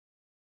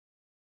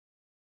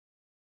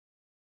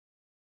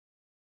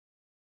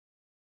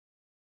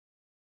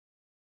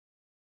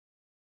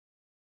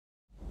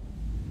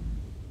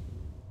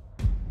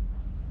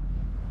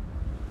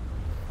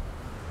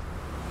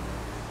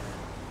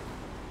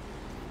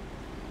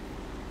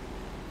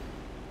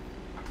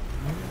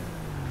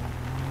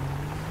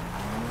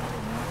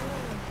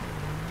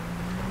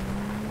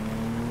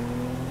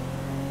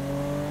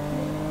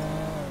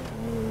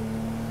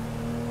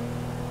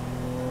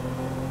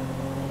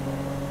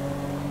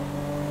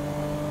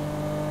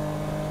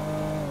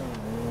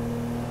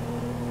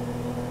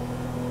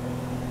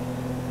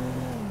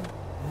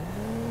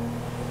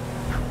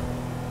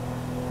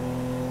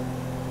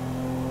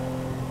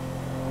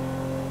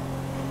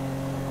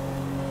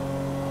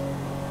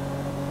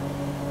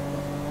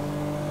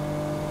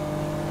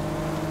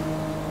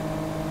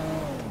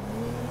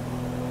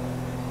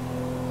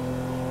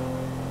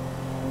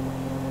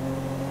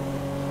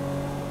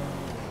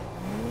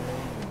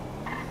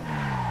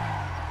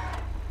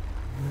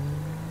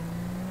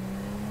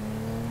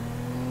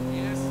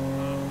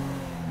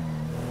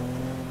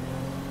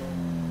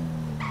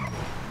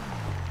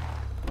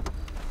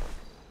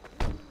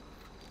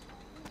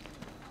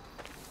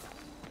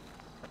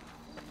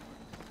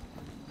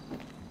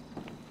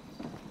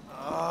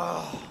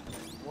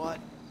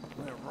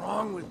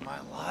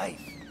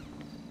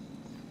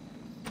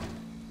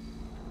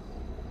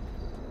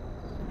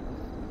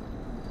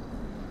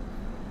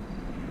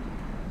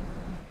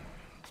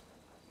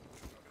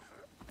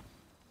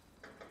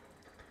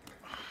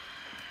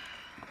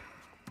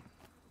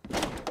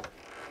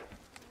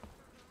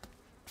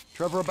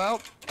Trevor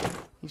about?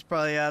 He's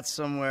probably out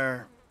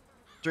somewhere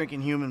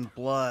drinking human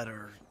blood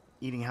or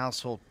eating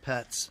household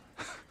pets.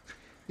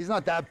 He's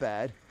not that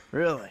bad.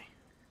 Really?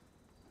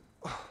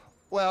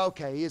 Well,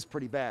 okay, he is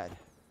pretty bad.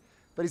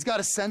 But he's got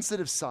a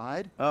sensitive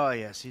side. Oh,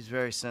 yes, he's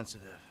very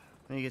sensitive.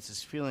 When he gets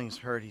his feelings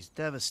hurt, he's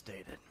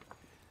devastated.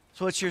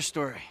 So what's your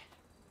story?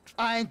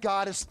 I ain't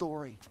got a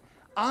story.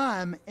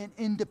 I'm an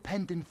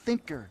independent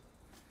thinker.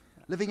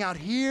 Living out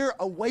here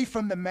away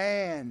from the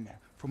man.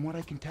 From what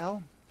I can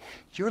tell,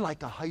 you're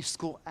like a high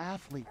school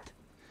athlete.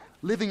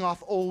 Living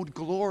off old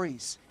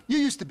glories. You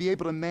used to be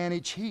able to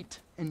manage heat.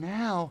 And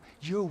now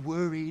you're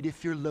worried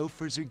if your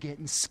loafers are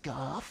getting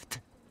scuffed.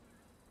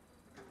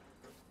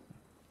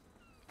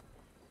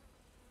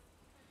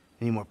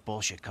 Any more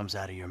bullshit comes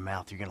out of your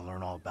mouth, you're gonna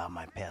learn all about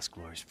my past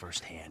glories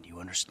firsthand.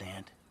 You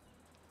understand?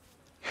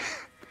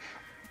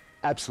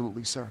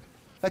 Absolutely, sir.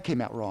 That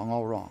came out wrong,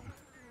 all wrong.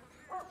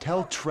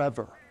 Tell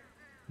Trevor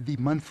the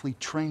monthly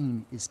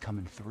train is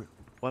coming through.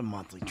 What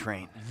monthly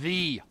train?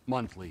 The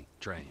monthly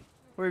train.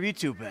 Where have you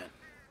two been?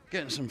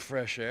 Getting some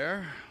fresh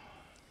air.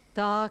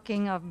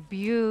 Talking of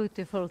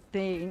beautiful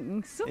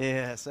things.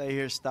 Yes, I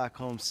hear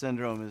Stockholm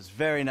Syndrome is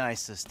very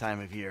nice this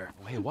time of year.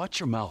 Hey, watch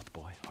your mouth,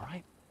 boy, all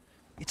right?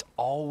 It's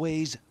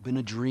always been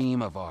a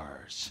dream of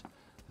ours.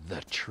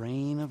 The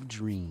train of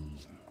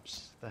dreams.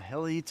 The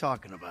hell are you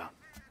talking about?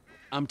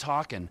 I'm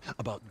talking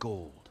about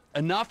gold.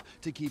 Enough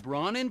to keep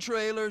Ron in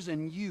trailers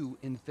and you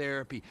in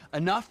therapy.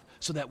 Enough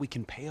so that we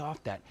can pay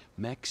off that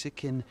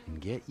Mexican and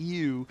get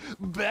you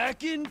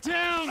back in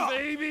town,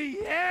 baby!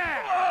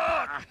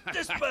 Yeah!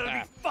 This better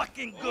be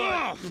fucking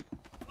good!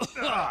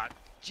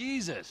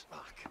 Jesus.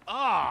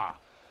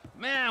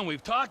 Man,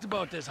 we've talked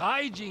about this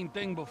hygiene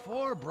thing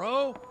before,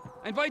 bro.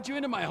 I invite you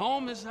into my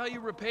home, this is how you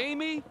repay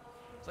me?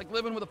 It's like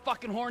living with a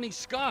fucking horny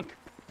skunk.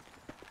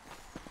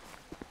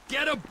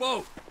 Get a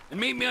boat and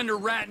meet me under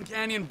Raton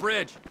Canyon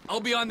Bridge.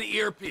 I'll be on the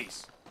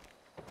earpiece.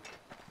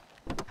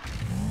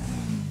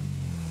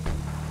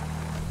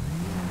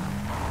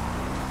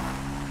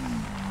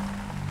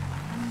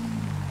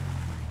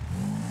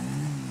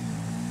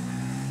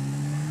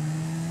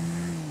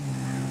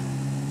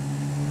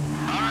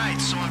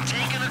 So I'm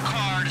taking a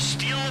car to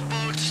steal a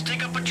boat,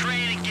 stick up a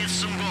train, and get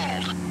some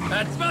gold.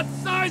 That's about the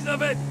size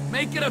of it.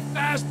 Make it a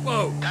fast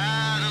boat. The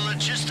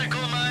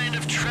logistical mind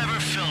of Trevor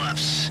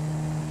Phillips.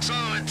 So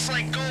it's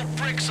like gold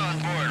bricks on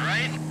board,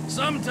 right?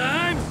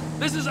 Sometimes.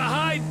 This is a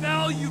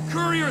high-value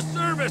courier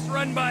service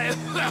run by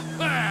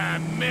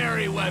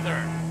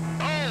Merryweather.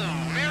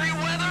 Oh,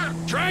 Merryweather?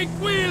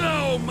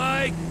 Tranquilo,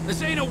 Mike.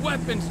 This ain't a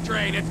weapons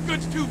train. It's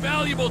goods too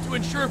valuable to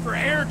insure for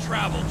air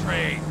travel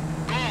trade.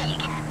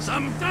 Gold.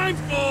 Sometimes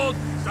gold,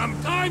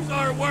 sometimes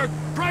artwork,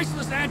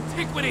 priceless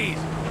antiquities.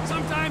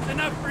 Sometimes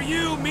enough for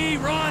you, me,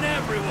 Ron,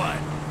 everyone.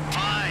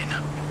 Fine.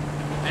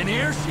 And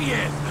here she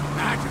is, the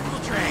magical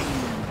train.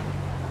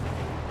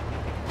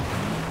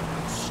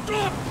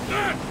 Stop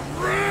that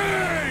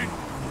train!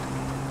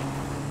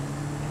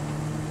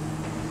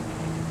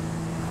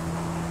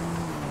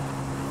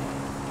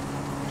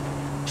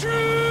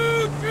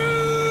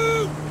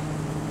 Choo-choo!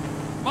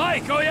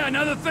 Mike, oh yeah,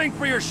 another thing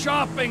for your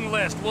shopping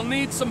list. We'll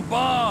need some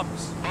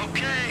bombs.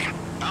 Okay.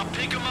 I'll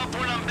pick them up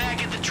when I'm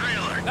back at the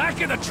trailer.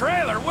 Back at the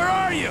trailer? Where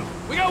are you?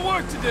 We got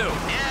work to do.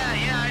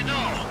 Yeah, I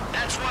know.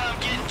 That's why I'm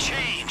getting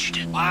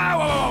changed.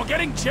 Wow,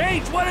 getting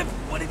changed? What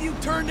have you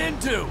turned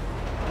into?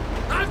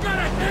 I've got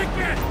a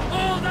ticket!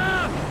 Hold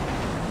up!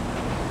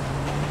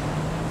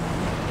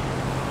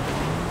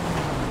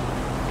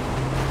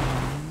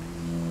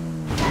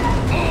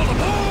 All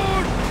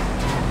aboard!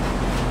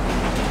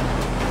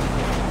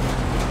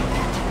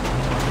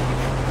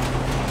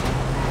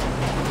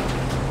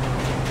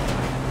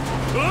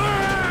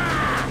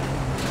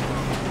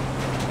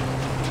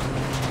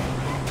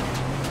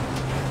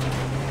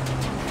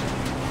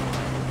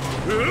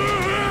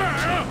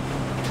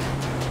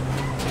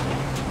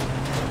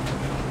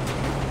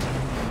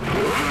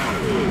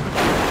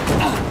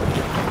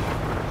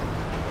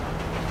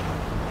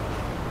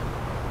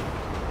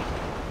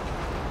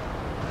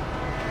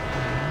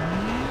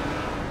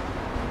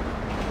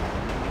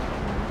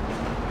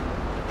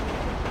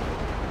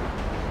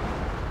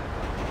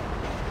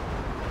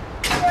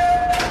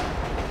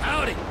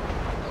 Howdy!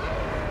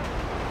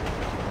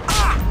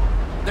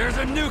 There's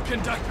a new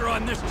conductor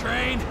on this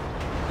train.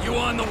 You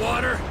on the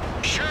water?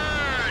 Sure,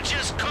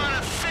 just caught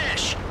a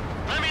fish.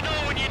 Let me know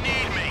when you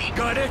need me.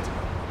 Gut it,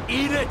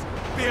 eat it,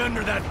 be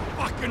under that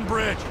fucking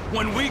bridge.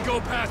 When we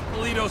go past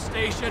Polito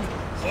Station,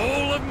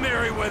 whole of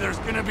Merryweather's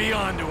gonna be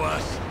onto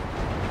us.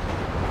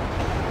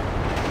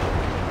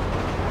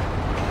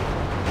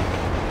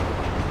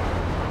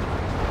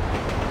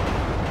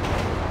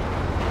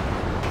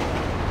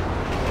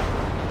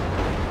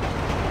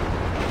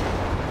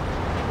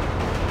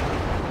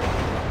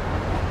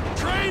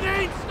 Train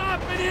ain't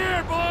stopping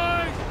here,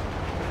 boys!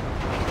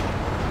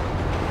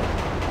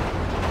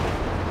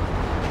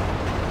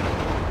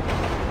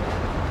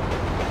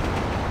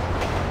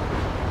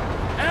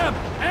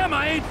 Em,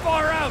 I ain't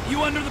far out.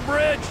 You under the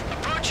bridge?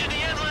 Approaching the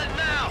inlet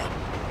now.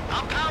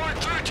 I'm powered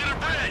through to the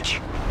bridge.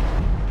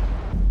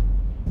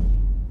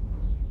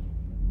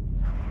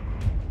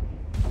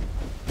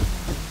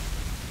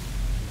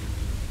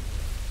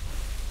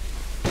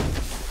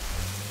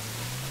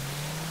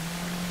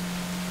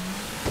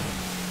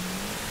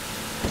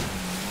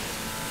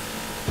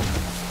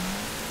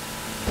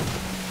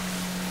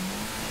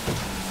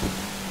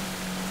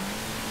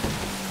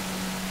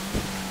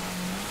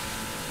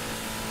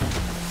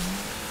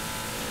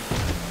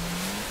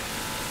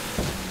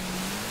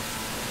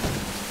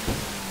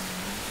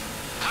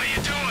 How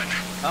you doing?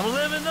 I'm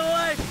living the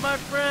life, my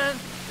friend.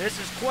 This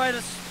is quite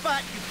a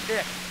spot you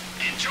picked.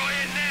 Enjoy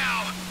it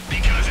now,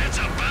 because it's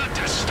about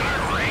to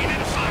start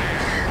raining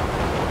fire.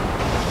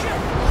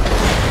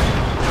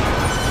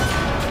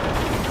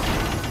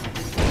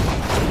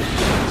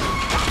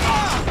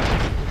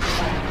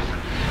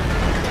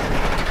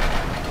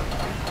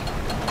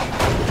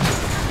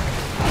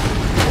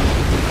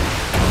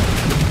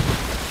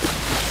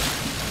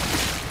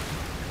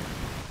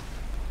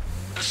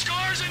 The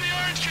score's in the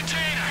orange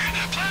container.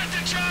 Plant the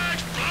charge,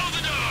 blow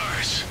the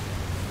doors.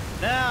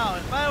 Now,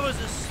 if I was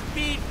a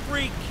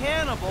speed-free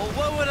cannibal,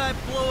 what would I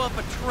blow up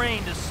a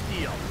train to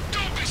steal?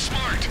 Don't be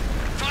smart.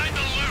 Find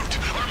the loot.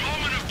 Our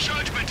moment of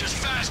judgment is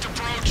fast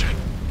approaching.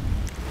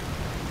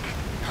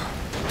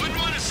 Wouldn't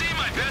want to see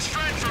my best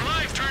friend for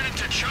life turn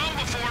into chum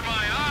before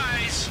my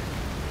eyes.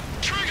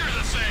 Trigger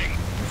the thing.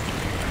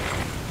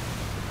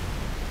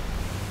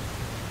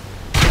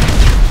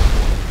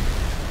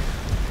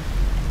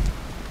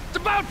 It's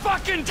about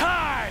fucking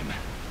time!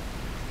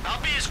 I'll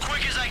be as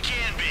quick as I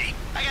can be.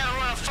 I gotta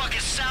run a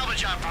fucking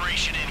salvage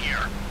operation in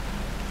here.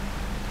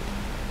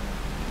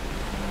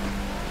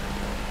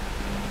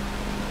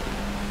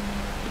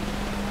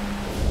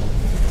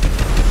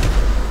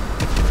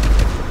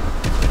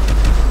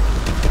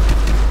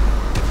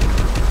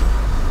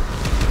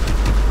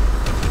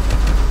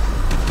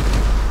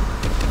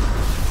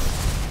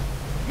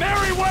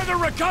 Merryweather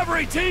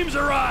recovery teams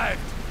arrived!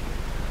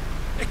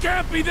 It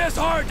can't be this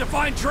hard to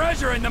find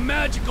treasure in the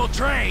magical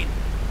train!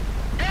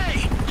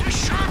 Hey, you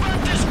sure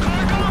about this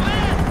cargo,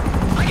 man?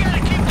 I gotta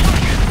keep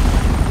looking.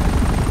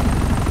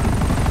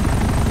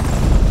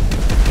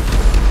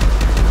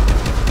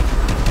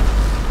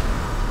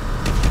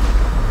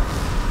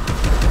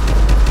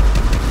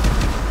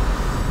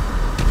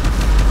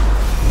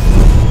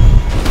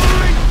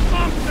 Find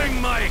something,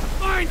 Mike!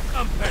 Find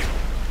something!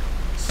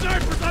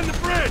 Snipers on the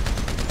bridge!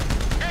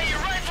 Hey, your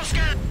rifle's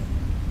got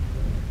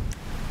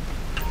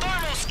a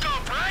thermal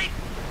scope, right?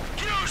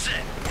 Use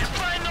it and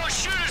find those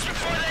shooters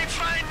before they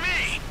find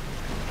me.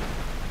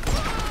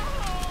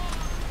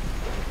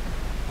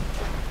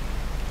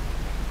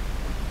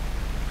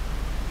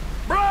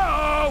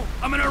 Bro!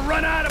 I'm gonna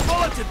run out of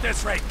bullets at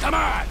this rate. Come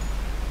on!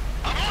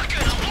 I'm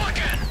looking.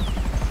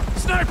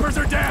 Snipers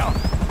are down!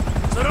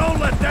 So don't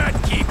let that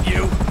keep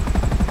you!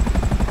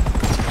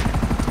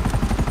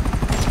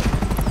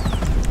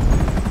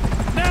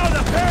 Now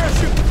the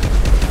parachute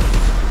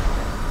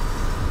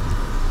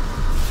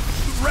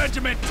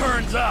regiment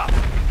turns up!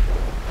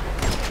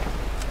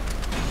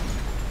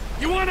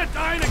 You wanna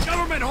die in a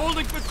government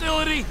holding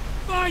facility?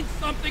 Find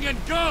something and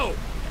go!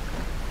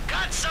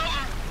 Got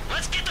something?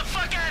 Let's get the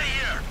fuck out of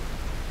here.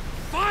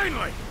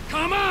 Finally!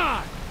 Come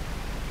on!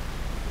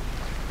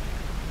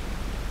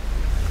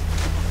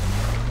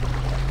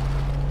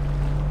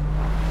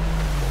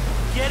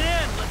 Get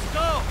in, let's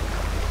go!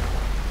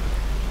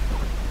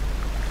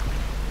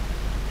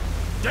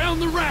 Down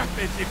the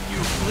rapids, if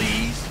you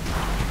please!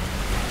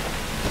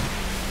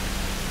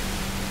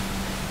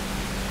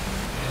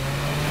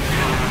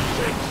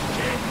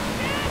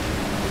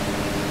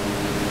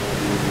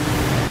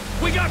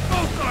 We got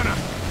both on us!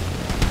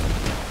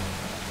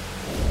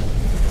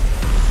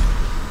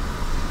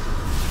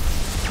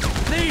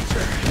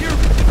 Nature, you're...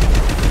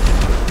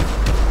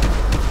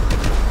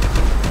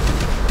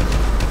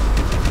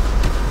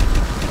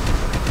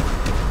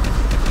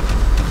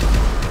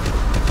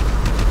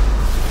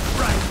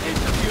 Right,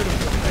 it's a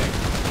beautiful thing.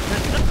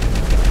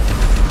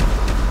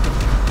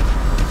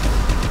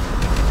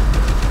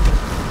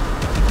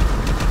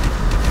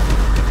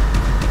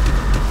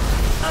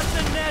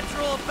 Nothing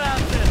natural about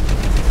this.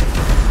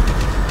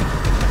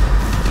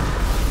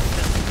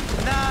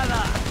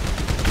 Nada.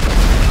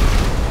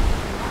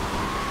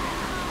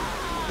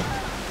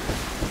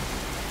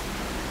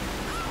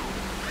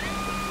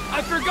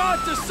 I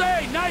forgot to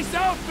say, nice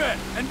outfit!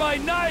 And by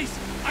nice,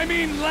 I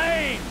mean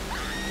lame!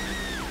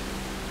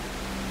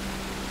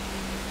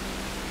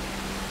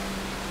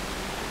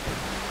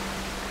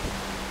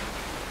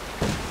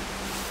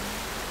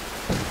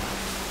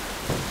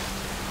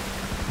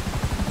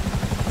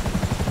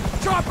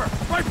 Chopper,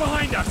 right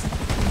behind us!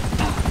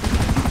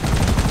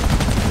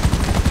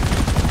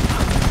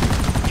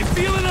 You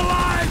feeling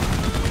alive?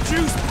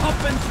 Juice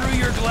pumping through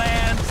your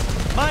glands?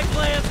 My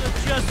glands are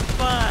just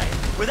fine,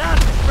 without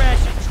the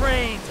crashing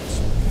trains,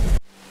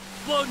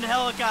 floating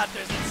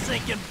helicopters, and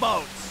sinking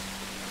boats.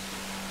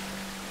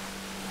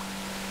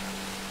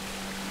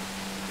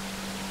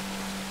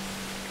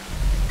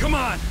 Come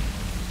on!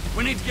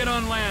 We need to get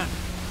on land.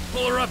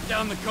 Pull her up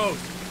down the coast.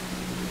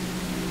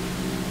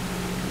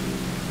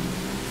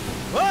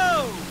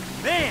 Whoa!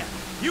 Man,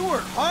 you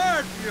work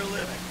hard for your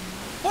living.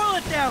 Boil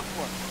it down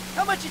for me.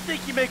 How much you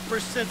think you make per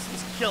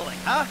senseless killing,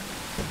 huh?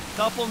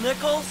 Couple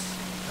nickels?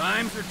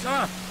 Times are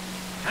tough.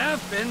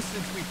 Have been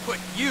since we put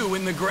you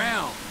in the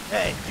ground.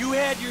 Hey, you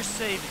had your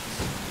savings.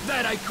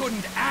 That I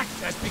couldn't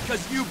access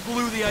because you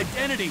blew the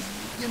identities.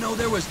 You know,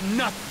 there was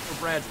nothing for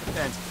Brad's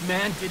defense.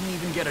 Man didn't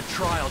even get a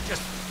trial,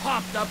 just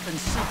popped up in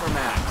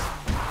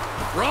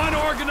Supermax. Ron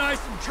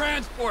organized some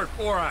transport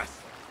for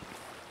us.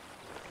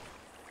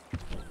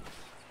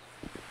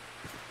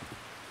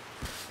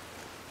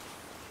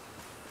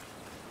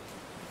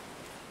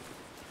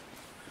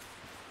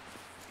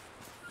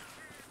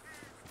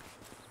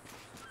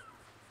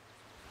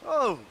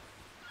 Oh,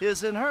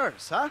 his and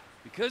hers, huh?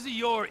 Because of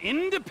your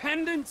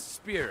independent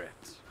spirit.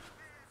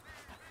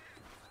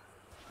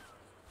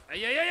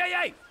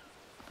 Hey!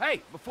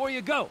 Hey, before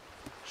you go,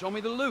 show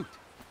me the loot.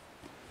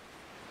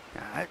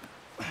 Alright.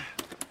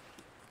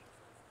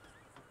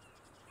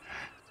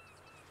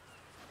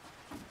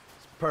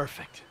 It's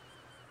perfect.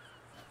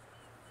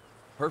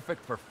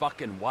 Perfect for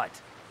fucking what?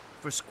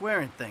 For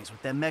squaring things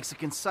with that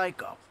Mexican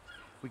psycho.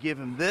 We give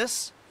him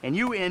this, and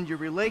you end your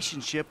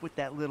relationship with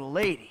that little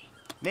lady.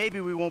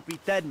 Maybe we won't be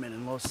deadmen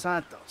in Los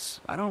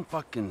Santos. I don't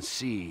fucking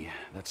see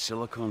that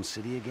Silicon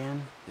City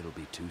again. It'll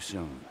be too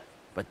soon.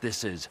 But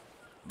this is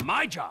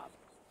my job,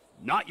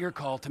 not your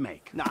call to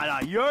make. Nah,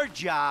 your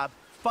job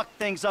fucked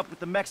things up with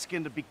the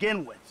Mexican to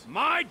begin with.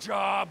 My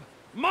job,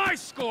 my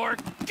score,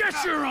 get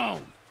your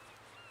own!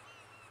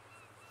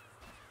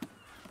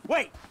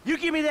 Wait, you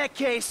give me that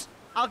case,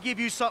 I'll give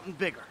you something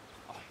bigger.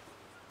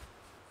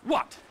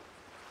 What?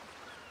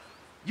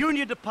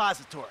 Union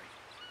Depository.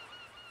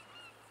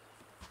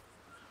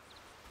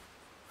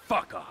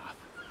 Fuck off.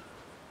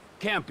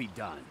 Can't be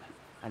done.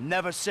 I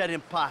never said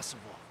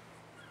impossible.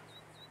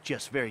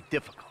 Just very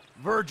difficult.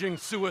 Verging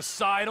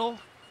suicidal?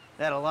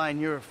 That a line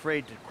you're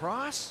afraid to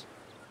cross?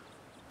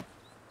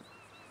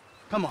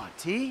 Come on,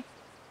 T.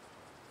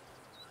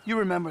 You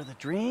remember the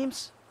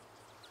dreams?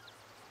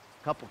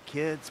 Couple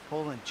kids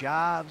pulling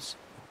jobs,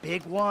 a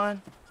big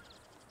one.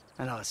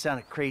 I know it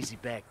sounded crazy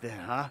back then,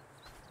 huh?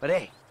 But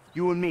hey,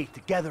 you and me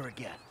together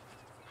again.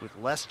 With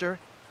Lester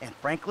and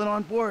Franklin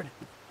on board,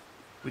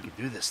 we can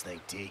do this thing,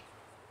 T.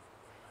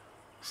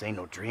 This ain't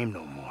no dream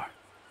no more.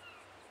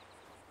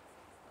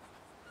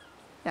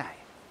 Yeah.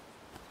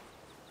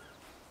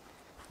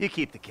 You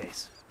keep the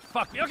case.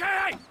 Fuck me. Okay,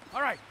 hey!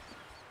 All right.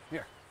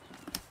 Here.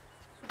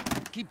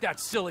 Keep that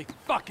silly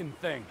fucking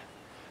thing.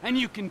 And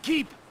you can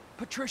keep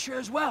Patricia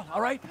as well,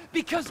 all right?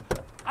 Because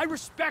I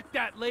respect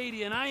that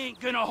lady and I ain't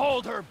gonna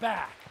hold her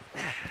back.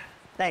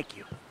 Thank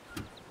you.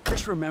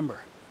 Just remember,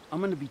 I'm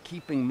gonna be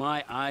keeping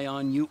my eye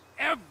on you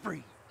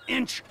every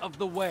inch of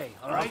the way,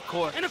 all right? Of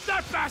course. And if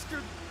that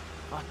bastard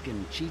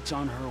fucking cheats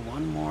on her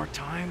one more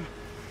time,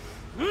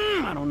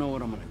 I don't know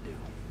what I'm gonna do.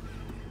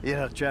 You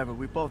know, Trevor,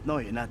 we both know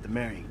you're not the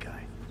marrying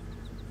kind.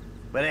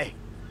 But hey,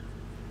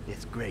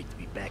 it's great to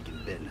be back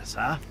in business,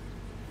 huh?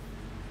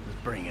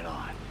 Let's bring it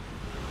on.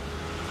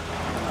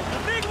 The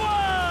big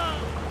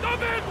one! The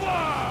big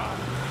one!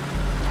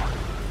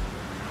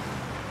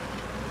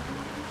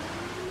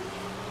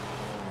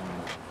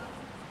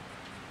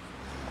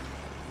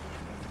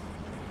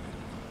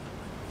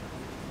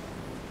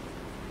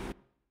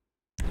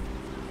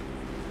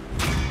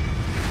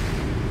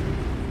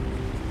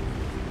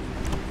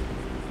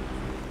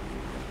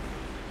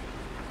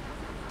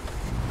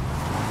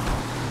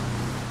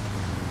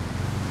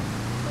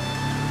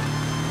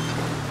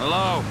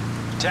 Hello?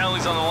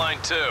 Townley's on the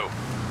line too.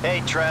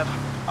 Hey, Trev.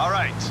 All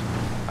right.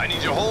 I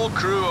need your whole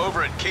crew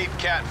over at Cape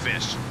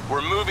Catfish.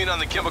 We're moving on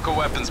the chemical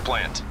weapons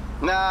plant.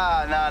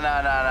 Nah.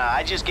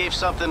 I just gave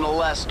something to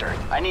Lester.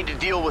 I need to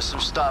deal with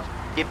some stuff.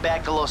 Get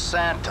back to Los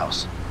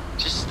Santos.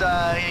 Just,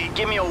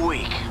 give me a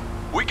week.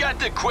 We got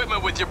the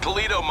equipment with your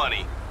Polito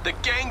money. The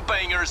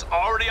gangbangers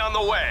already on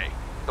the way.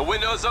 The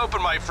window's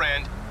open, my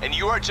friend, and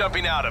you are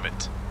jumping out of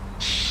it.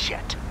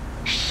 Shit.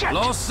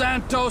 Los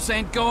Santos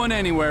ain't going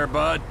anywhere,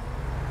 bud.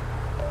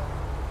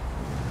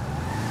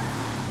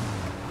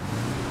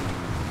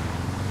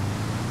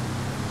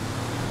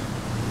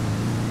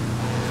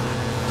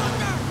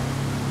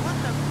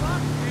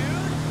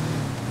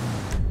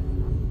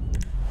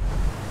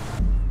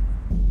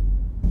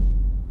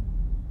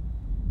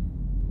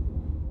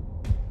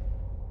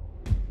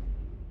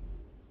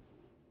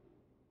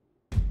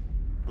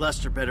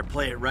 Lester better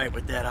play it right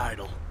with that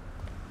idol.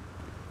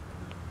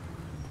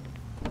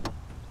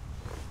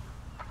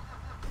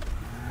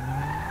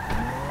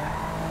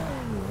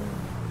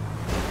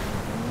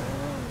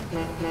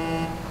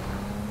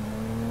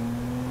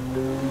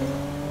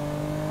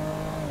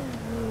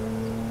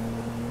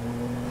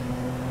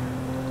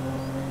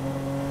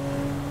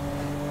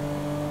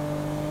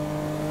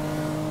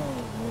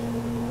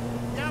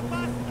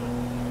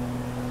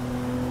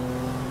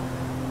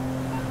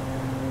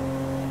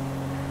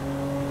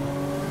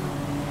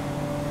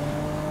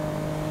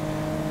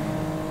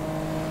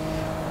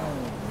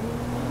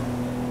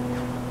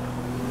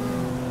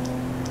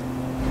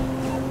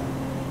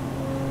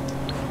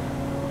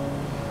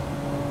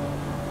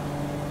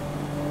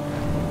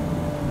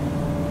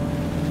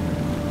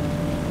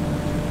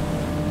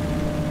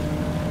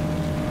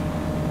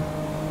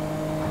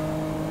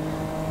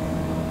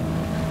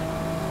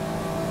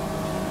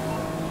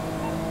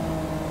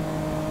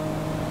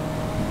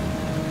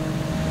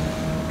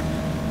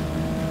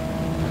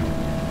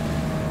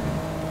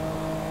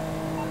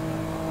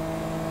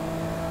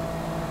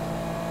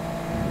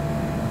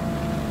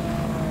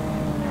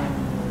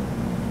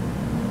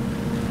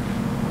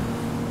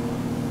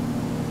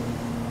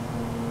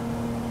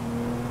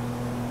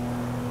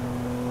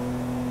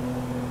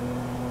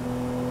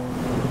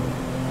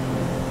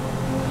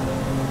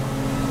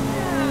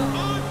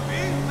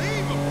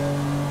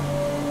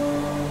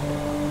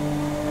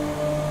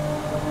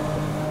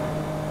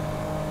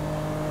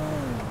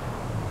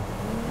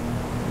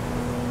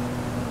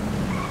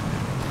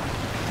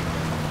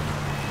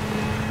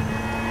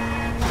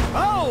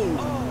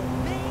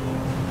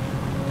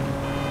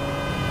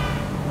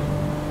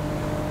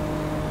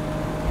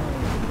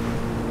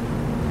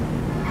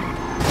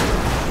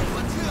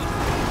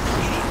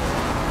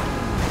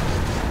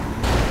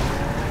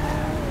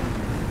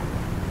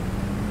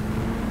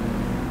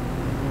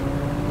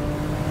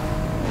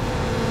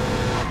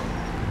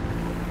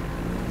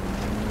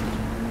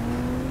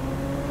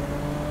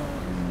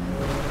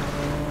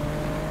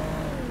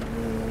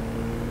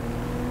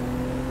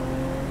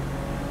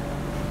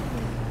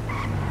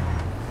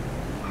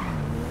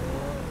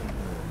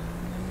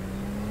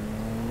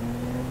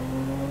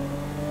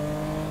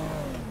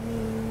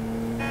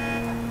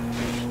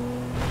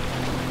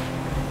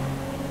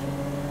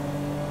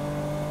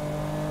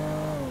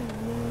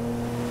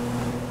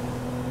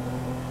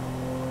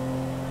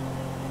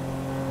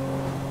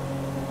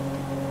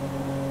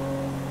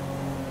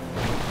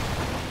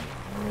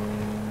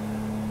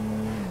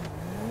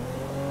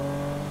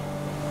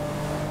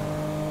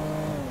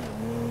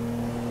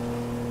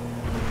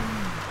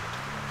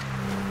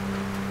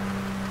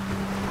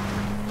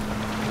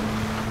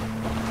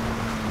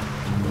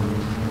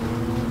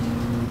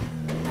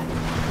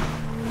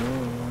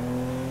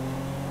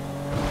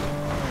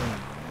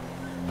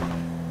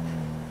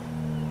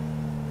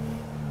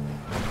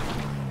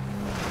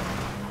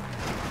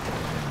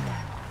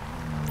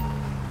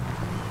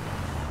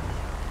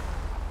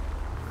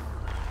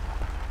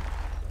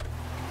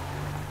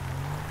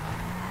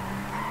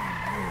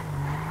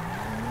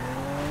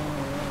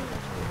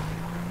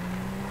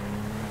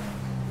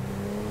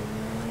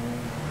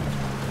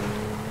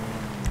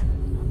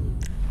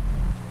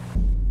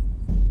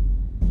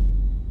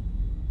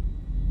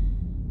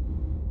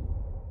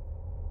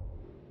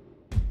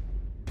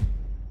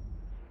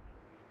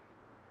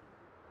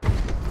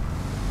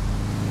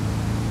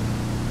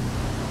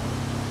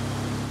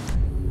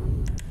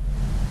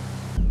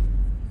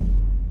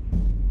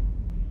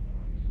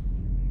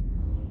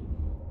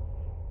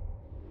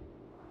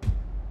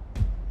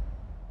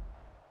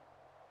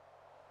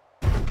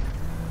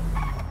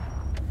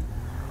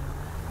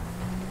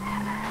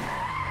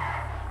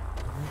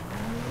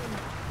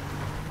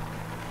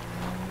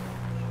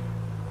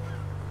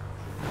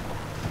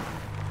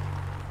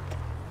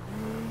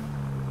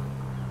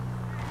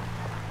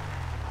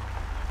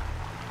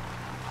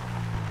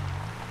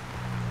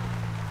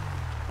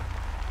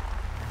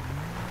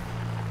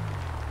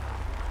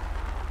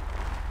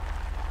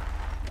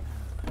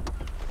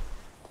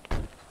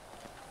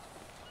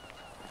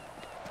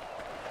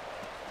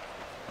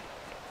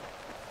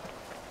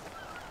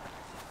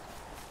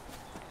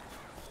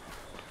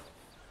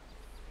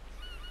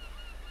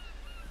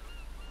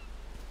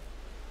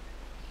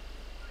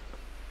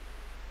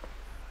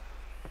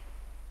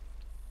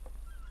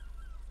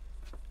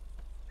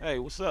 Hey,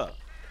 what's up?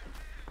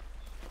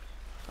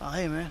 Oh,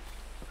 hey, man.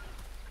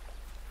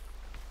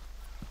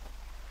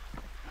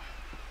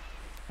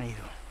 How you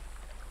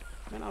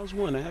doing? Man, I was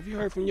wondering, have you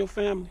heard from your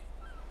family?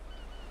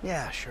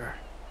 Yeah, sure.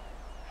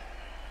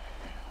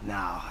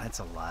 No, that's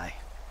a lie.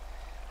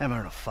 I haven't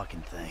heard a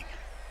fucking thing.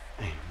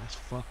 Damn, that's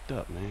fucked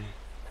up, man.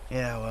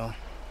 Yeah, well,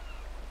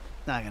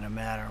 not gonna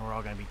matter. We're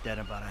all gonna be dead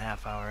in about a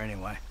half hour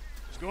anyway.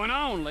 What's going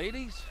on,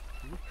 ladies?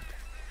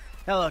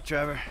 Hello,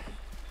 Trevor.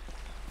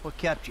 What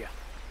kept you?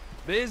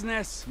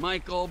 Business,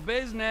 Michael,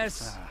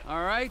 business.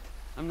 All right?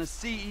 I'm the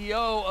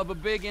CEO of a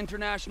big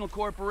international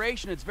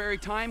corporation. It's very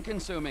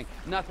time-consuming.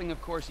 Nothing,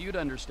 of course, you'd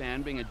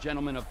understand, being a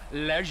gentleman of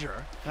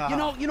leisure. You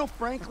know,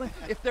 Franklin,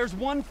 if there's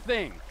one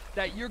thing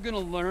that you're gonna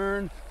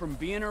learn from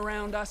being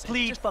around us...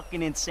 Plead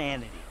fucking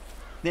insanity.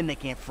 Then they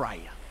can't fry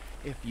you.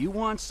 If you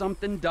want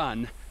something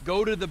done,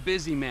 go to the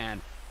busy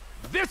man.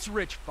 This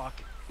rich fuck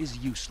is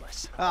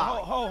useless.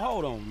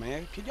 Hold on,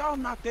 man. Can y'all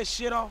knock that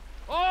shit off?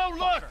 Oh,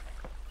 look!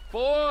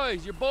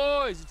 Boys, you're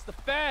boys. It's the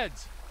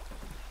feds.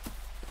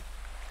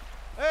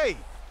 Hey!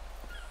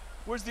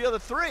 Where's the other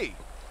 3?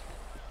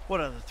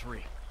 What other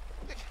 3?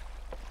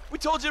 We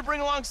told you to bring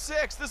along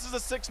 6. This is a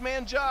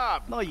 6-man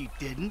job. No, you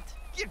didn't.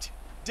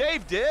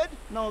 Dave did?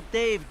 No,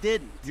 Dave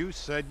didn't. You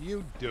said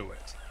you'd do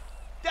it.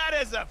 That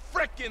is a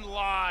frickin'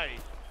 lie.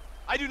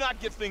 I do not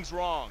get things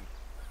wrong.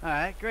 All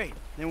right, great.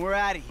 Then we're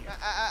out of here.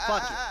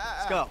 Fuck it.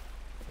 Let's go.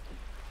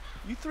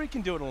 You 3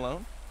 can do it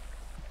alone.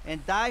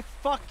 And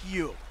fuck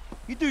you.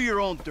 You do your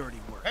own dirty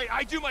work. Hey,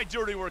 I do my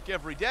dirty work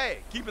every day,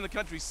 keeping the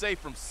country safe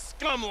from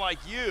scum like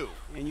you.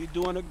 And you're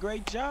doing a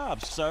great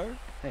job, sir.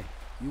 Hey,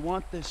 you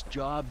want this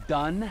job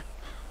done?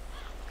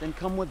 Then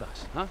come with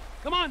us, huh?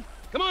 Come on,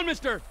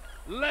 Mr.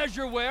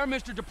 Leisureware,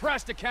 Mr.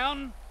 Depressed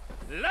Accountant.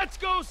 Let's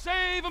go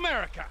save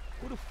America.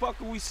 Who the fuck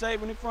are we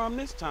saving it from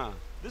this time?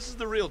 This is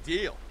the real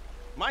deal.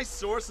 My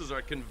sources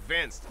are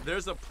convinced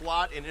there's a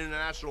plot in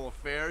international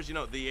affairs, you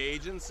know, the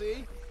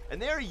agency,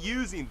 and they're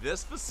using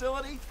this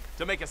facility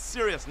to make a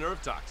serious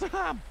nerve toxin.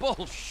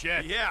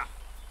 Bullshit. Yeah.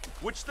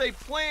 Which they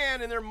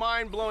plan in their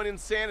mind-blowing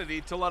insanity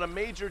to let a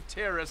major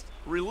terrorist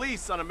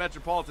release on a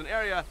metropolitan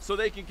area so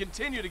they can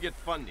continue to get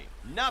funding.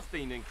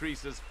 Nothing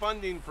increases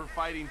funding for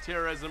fighting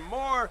terrorism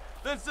more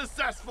than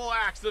successful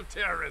acts of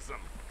terrorism.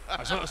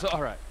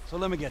 All right. So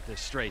let me get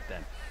this straight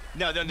then.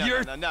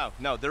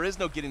 No. There is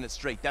no getting it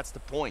straight. That's the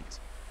point.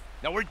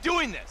 Now we're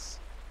doing this.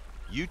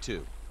 You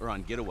 2 are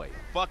on getaway.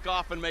 Fuck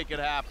off and make it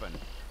happen.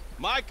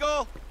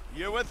 Michael,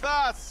 you're with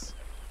us.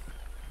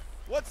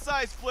 What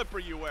size flipper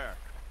you wear?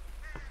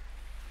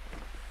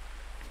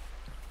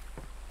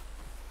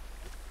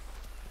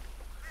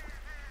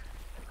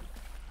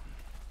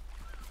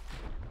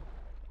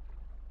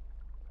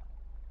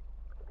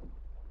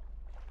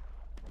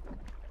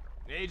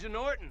 Agent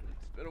Norton,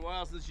 it's been a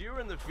while since you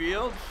were in the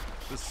field.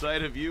 The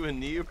sight of you in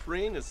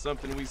neoprene is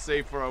something we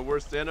save for our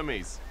worst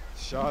enemies.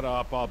 Shut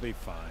up, I'll be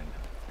fine.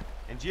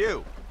 And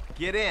you,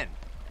 get in.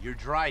 You're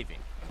driving.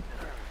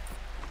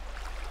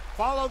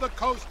 Follow the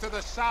coast to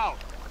the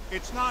south.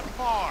 It's not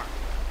far.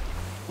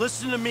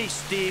 Listen to me,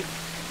 Steve.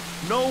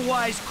 No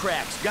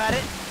wisecracks, got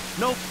it?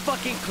 No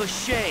fucking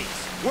cliches.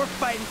 We're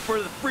fighting for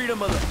the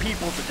freedom of the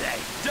people today.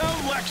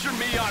 Don't lecture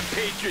me on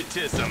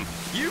patriotism.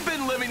 You've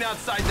been living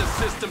outside the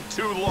system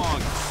too long.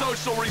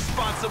 Social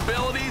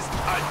responsibilities,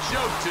 a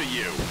joke to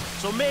you.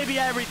 So maybe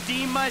I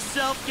redeem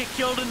myself, get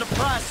killed in the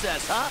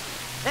process, huh?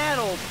 That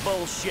old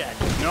bullshit.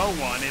 No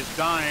one is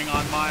dying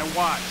on my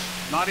watch.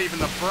 Not even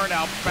the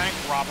burnout bank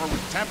robber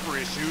with temper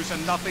issues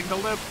and nothing to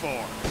live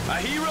for. A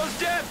hero's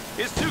death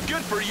is too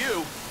good for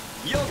you.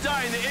 You'll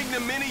die in the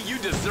ignominy you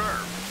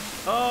deserve.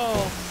 Oh,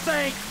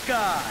 thank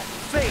God.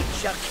 Fate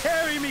shall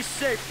carry me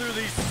safe through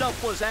these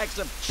selfless acts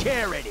of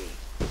charity.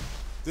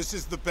 This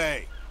is the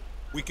bay.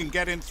 We can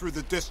get in through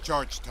the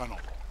discharge tunnel.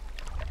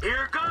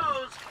 Here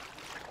goes!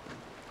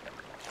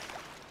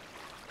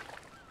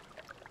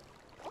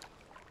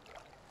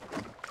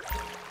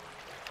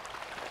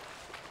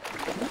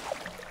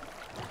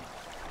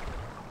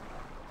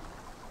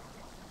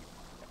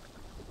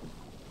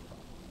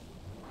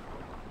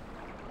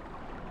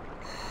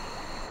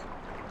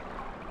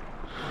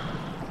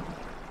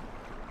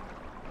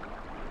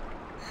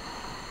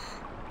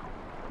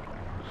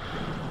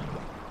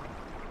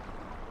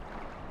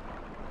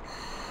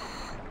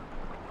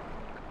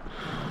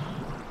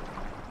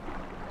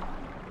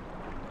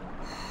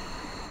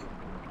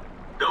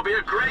 There'll be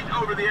a grate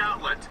over the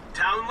outlet.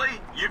 Townley,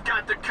 you've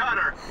got the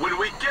cutter. When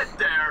we get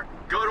there,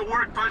 go to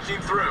work punching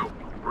through.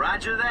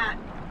 Roger that.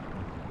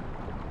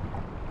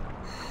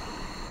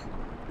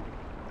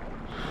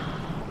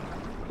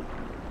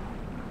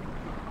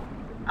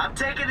 I'm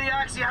taking the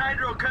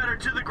oxyhydro cutter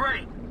to the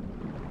grate.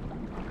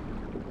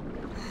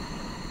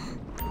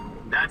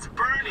 That's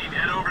burning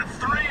at over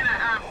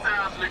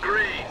 3,500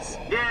 degrees.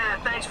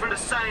 Yeah, thanks for the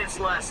science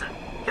lesson.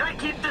 Can I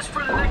keep this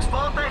for the next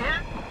vault I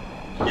hit?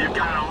 You've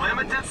got a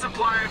limited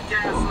supply of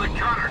gas in the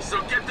cutter,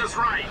 so get this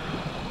right.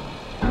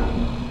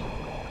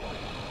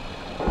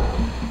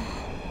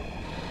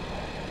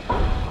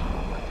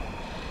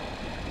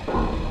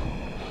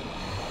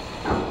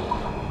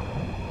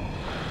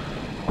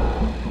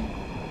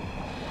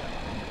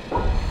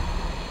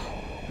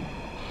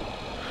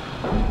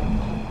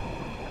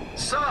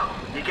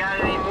 You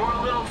got any more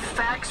little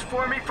facts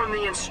for me from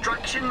the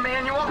instruction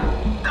manual?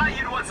 Thought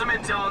you'd want some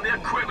intel on the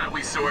equipment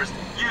we sourced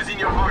using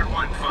your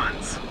hard-won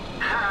funds.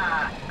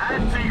 Ha! I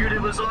figured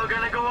it was all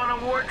gonna go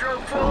on a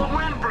wardrobe full of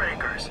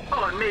windbreakers.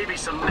 Oh, and maybe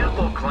some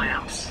nipple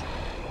clamps.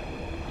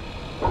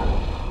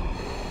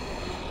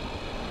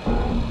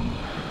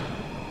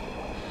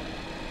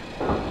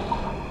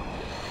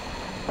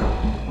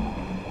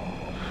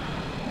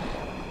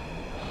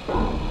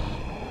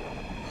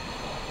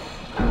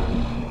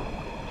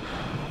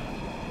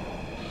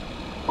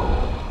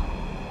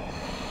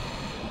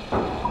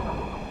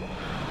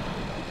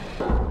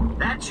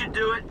 That should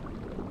do it.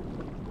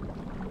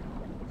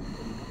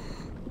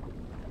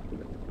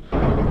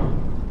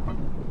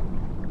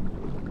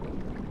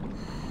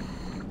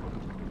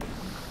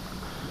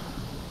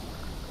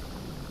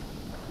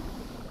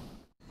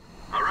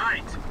 All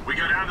right, we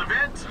go down the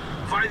vent,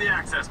 find the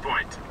access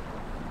point.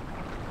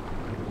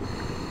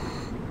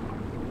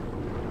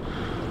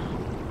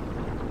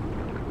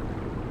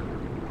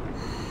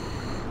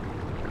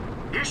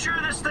 You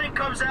sure this thing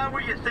comes out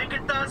where you think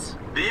it does?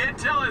 The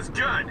intel is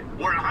good.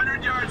 We're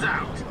 100 yards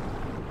out.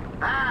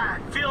 Ah,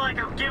 I feel like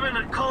I'm giving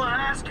a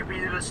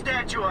colonoscopy to the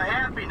Statue of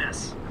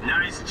Happiness.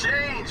 Nice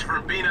change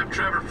from beating up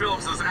Trevor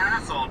Phillips's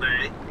ass all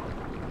day.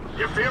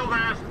 You feel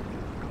that?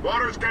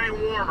 Water's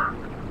getting warmer.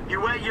 You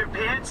wet your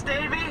pants,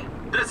 Davy?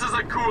 This is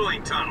a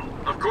cooling tunnel.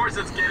 Of course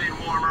it's getting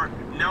warmer.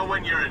 No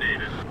one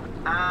urinated.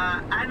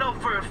 I know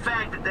for a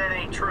fact that that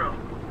ain't true.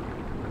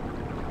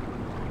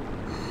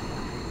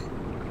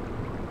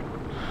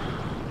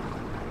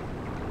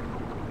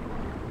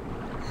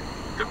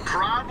 The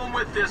problem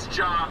with this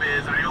job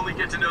is I only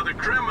get to know the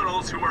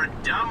criminals who are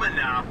dumb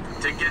enough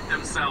to get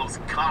themselves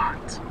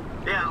caught.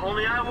 Yeah,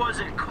 only I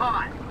wasn't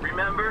caught,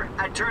 remember?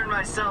 I turned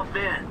myself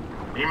in.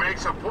 He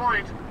makes a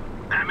point.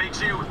 That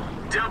makes you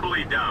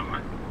doubly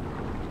dumb.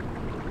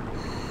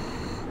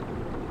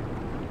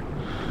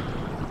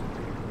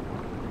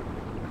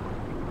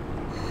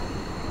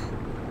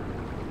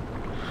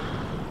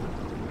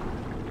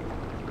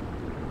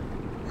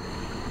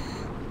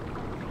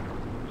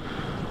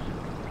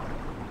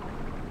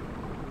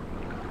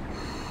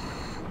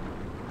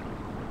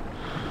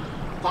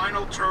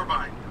 Final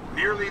turbine.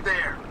 Nearly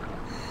there.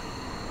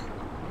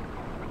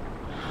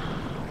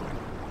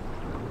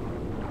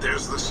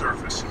 There's the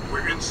surface.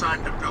 We're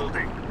inside the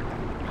building.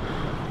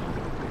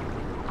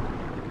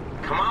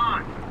 Come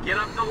on, get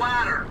up the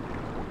ladder.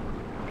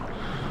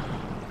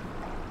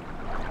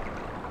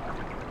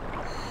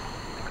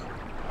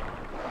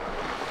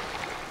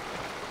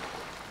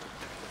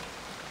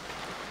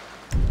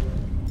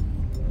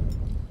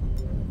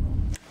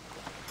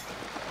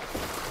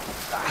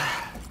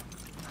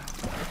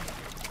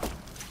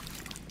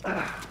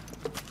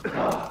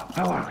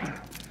 How are we?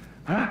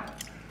 Huh?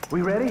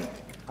 We ready?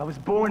 I was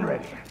born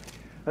ready.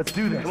 Let's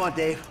do this. Come on,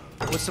 Dave.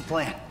 What's the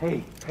plan?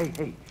 Hey.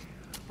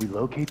 We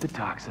locate the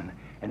toxin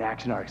and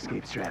action our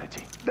escape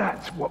strategy.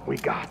 That's what we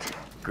got.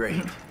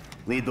 Great.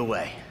 Lead the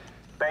way.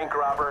 Bank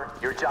robber,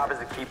 your job is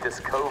to keep this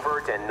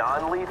covert and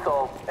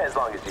non-lethal as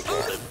long as you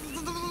can.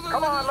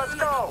 Come on, let's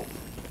go!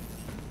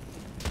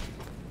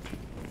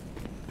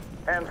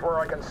 Hands where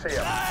I can see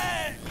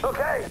them.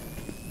 Okay,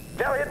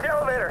 now hit the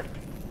elevator.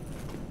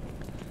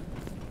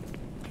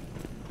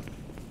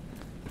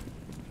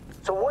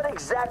 So what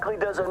exactly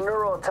does a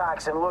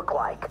neurotoxin look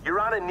like? You're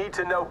on a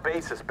need-to-know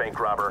basis, bank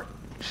robber.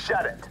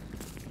 Shut it.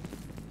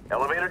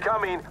 Elevator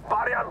coming.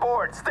 Body on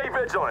board. Stay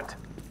vigilant.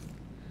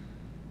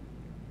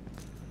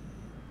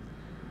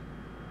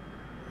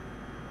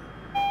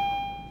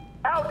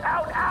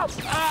 Out!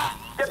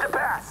 Get the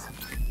pass.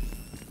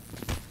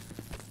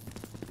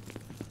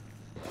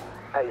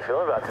 How you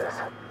feeling about this?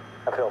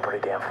 I'm feeling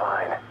pretty damn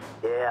fine.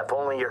 Yeah, if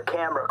only your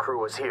camera crew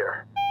was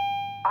here.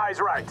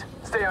 Eyes right.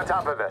 Stay on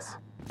top of this.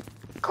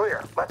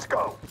 Clear. Let's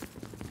go.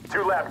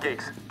 2 lab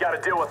geeks.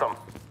 Gotta deal with them.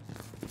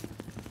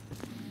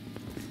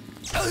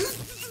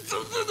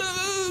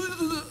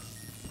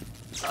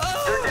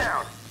 They're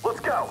down. Let's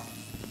go.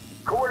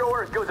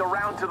 Corridor goes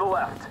around to the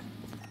left.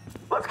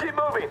 Let's keep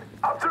moving.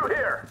 Up through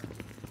here.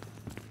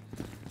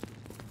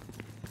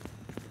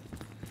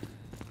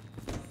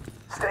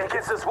 Stay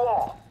against this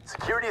wall.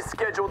 Security is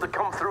scheduled to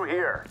come through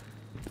here.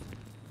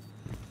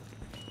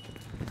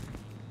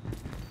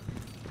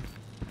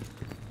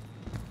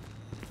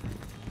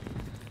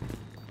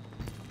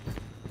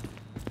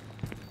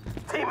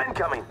 Team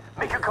incoming.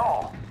 Make a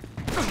call.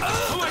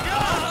 Oh my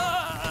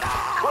God!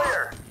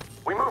 Clear.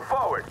 We move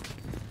forward.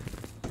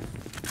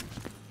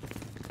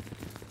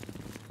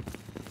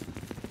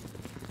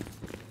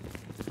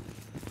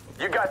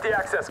 You got the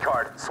access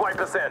card. Swipe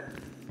us in.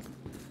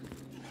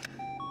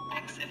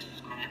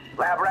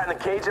 Lab rat in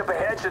the cage up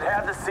ahead should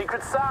have the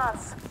secret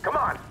sauce. Come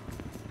on.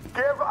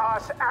 Give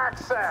us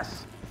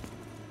access.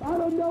 I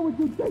don't know what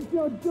you think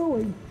you're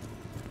doing.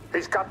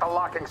 He's got the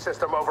locking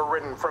system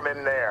overridden from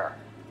in there.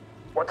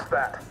 What's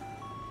that?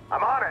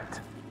 I'm on it.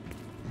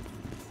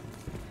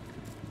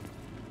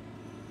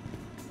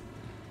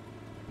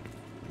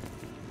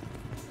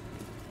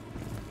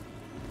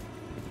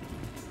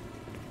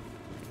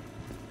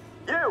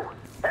 You!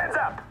 Hands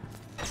up!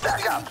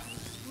 Back up.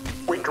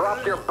 We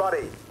dropped your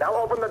buddy. Now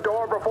open the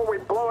door before we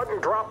blow it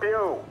and drop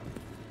you.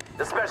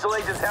 The special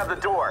agents have the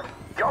door.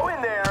 Go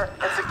in there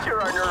and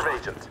secure our nerve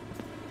agent.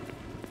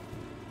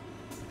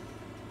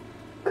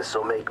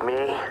 This'll make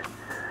me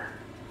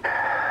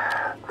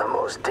the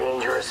most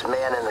dangerous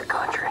man in the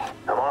country.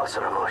 I'm also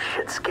the most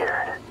shit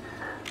scared.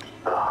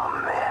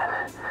 Oh,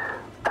 man.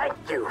 Thank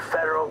you,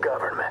 federal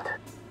government.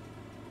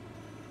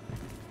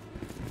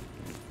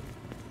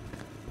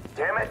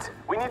 Damn it!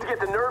 We need to get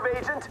the nerve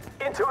agent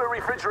into a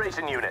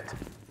refrigeration unit.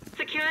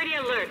 Security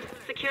alert.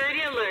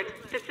 Security alert.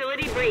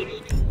 Facility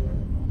breached.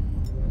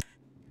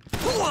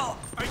 You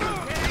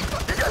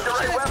got the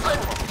right weapon?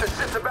 This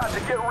shit's about to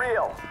get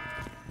real.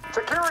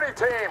 Security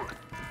team!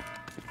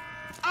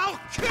 I'll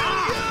kill you!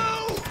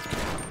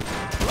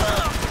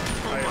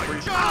 Oh my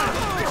God!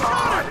 Come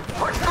on!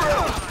 Push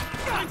through!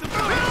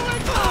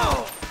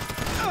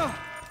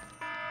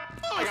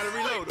 I gotta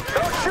reload.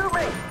 Don't shoot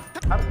me!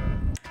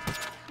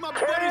 I'm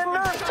carrying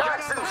nerve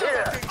toxins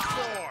here!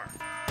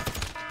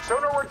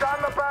 Sooner we're done,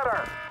 the better!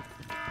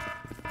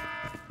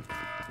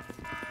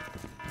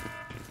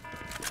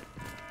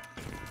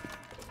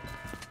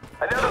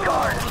 Another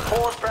guard!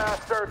 Poor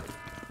bastard!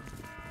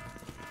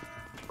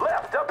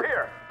 Left, up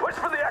here! Push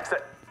for the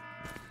exit!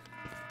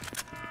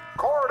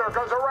 Corridor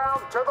goes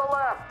around to the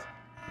left!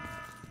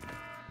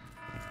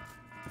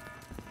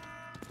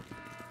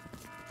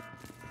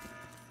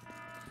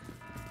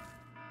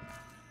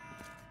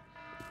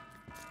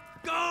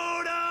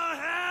 Go to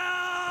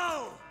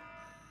hell!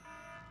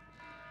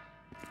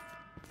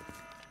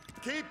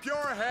 Keep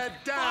your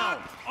head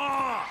down!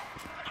 Stop!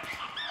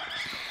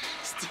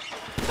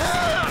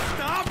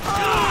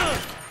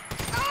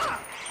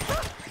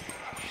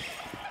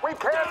 We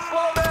can't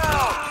slow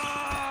down!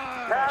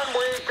 Can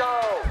we go?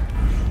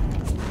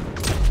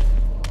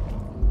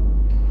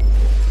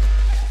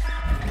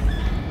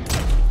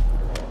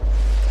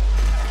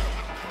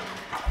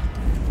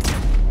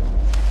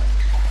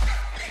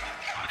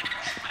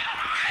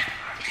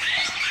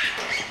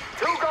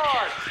 Two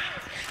guards!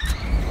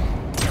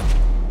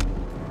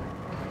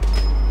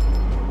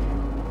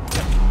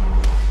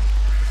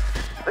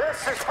 This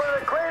is for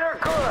the greater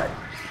good,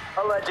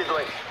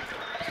 allegedly.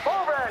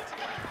 Move it!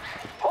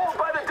 Hold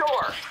by the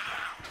door!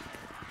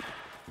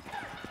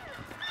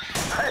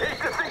 I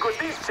hate to think what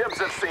these chimps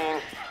have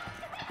seen.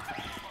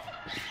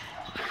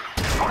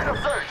 Point of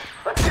search!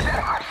 Let's get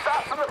that hot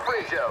sauce in the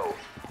frigo!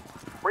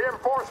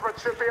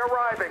 Reinforcements should be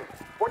arriving.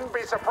 Wouldn't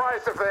be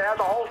surprised if they had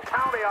the whole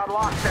county on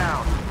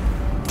lockdown.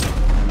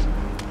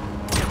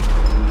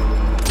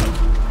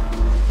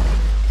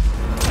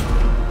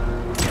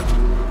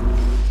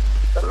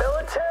 The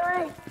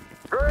military?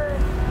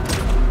 Great.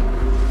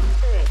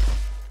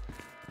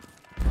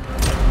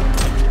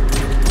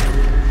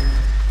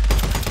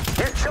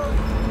 You chose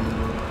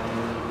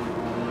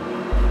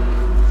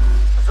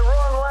the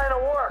wrong line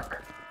of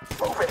work.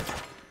 Move it.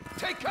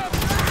 Take cover!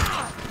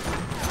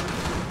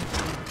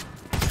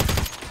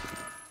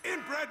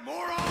 Inbred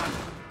moron!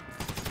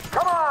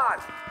 Come on!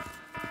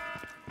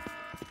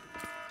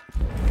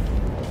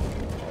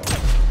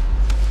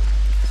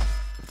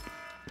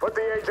 Put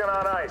the agent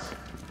on ice.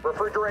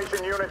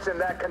 Refrigeration units in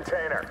that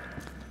container.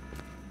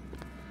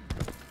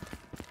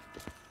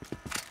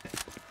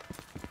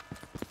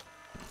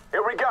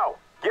 Here we go.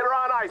 Get her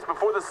on ice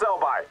before the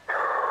sell-by.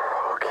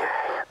 Okay,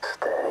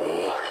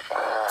 steady.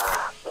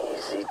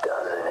 Easy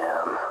does it,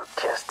 Em.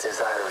 Just as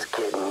I was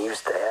getting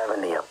used to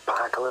having the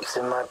apocalypse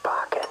in my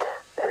pocket.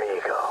 There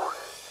you go.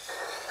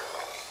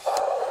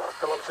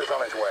 Phillips is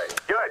on his way.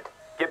 Good.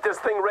 Get this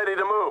thing ready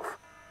to move.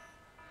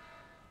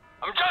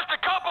 I'm just a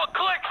couple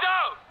clicks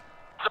out.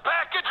 Is the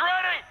package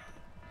ready?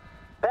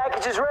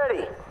 Package is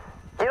ready.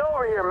 Get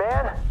over here,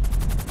 man.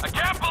 I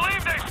can't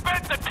believe they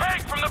spent the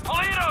tank from the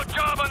Polito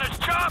job on this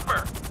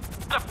chopper.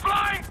 It's a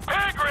flying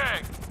pig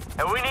rig.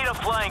 And we need a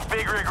flying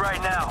pig rig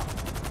right now.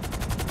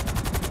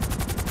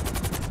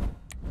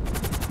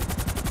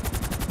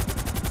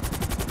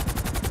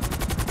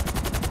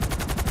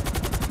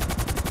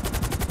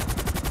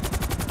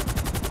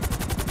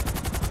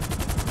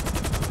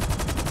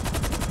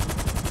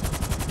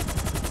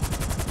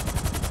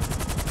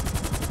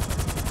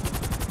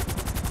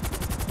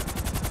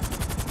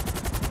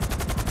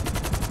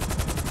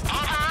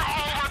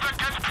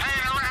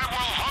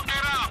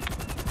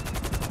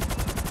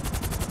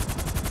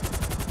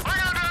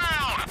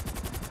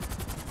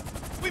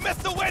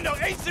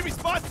 Agency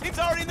response team's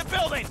already in the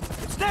building!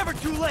 It's never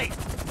too late!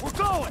 We're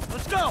going!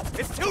 Let's go!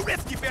 It's too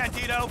risky,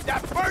 Bandito!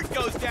 That bird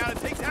goes down and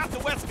takes half the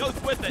West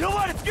Coast with it! You know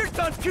what? If you're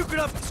done puking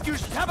up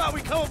excuses, how about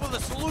we come up with a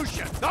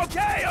solution?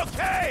 Okay,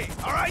 okay!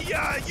 Alright,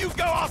 you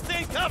go, I'll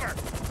stay in cover!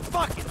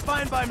 Fuck it,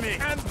 fine by me!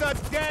 And the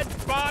dead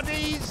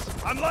bodies?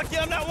 I'm lucky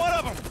I'm not one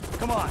of them!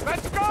 Come on!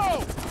 Let's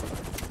go!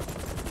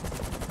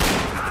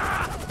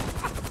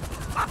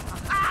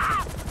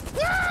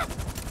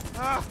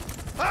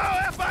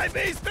 Oh,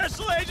 FIB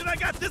Special Agent, I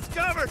got this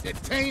covered!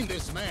 Detain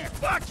this man!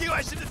 Fuck you,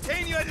 I should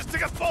detain you, I just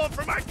took a bullet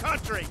for my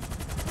country!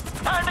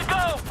 Time to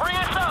go! Bring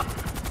us up!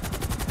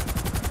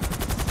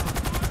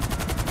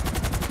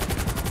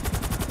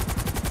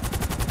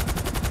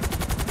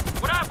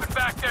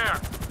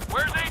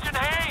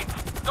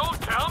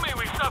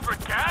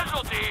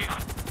 Casualties?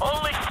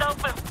 Only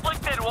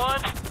self-inflicted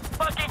ones.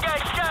 Fucking guy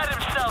shot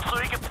himself so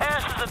he could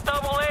pass as a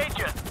double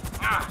agent.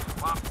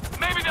 Well,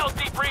 maybe they'll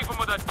debrief him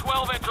with a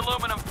 12-inch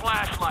aluminum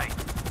flashlight.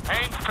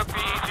 Haynes took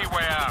the easy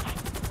way out.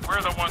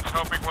 We're the ones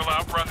hoping we'll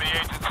outrun the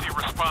agency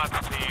response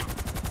team.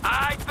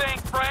 I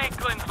think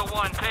Franklin's the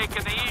one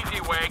taking the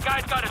easy way.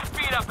 Guy's got his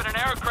feet up in an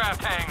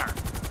aircraft hangar.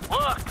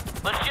 Look,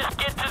 let's just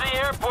get to the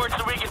airport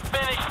so we can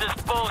finish this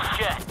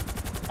bullshit.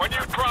 When you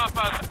drop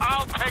us,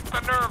 I'll take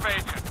the nerve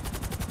agent.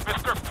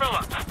 Mr.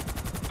 Phillips,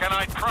 can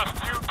I trust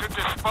you to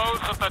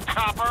dispose of the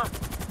chopper?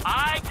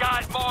 I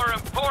got more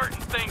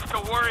important things to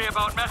worry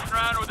about messing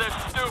around with this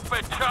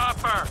stupid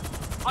chopper.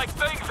 Like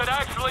things that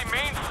actually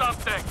mean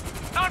something.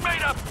 Not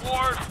made-up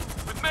wars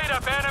with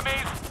made-up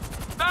enemies.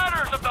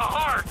 Matters of the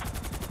heart.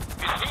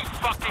 Is he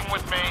fucking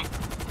with me?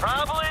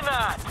 Probably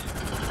not.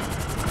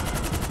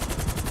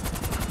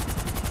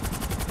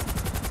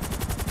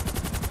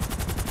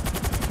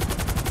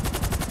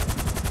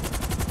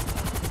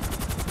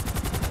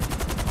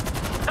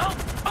 Don't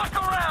fuck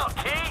around,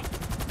 Key!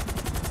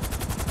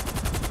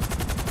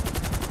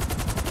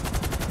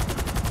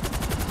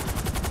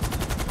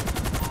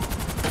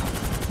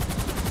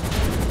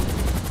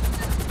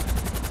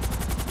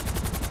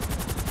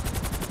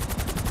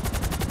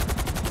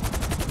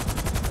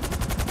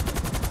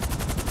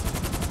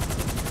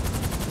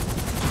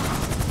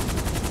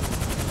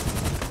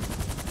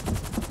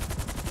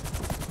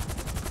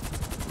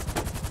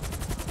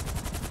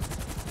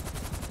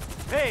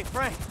 Hey,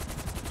 Frank.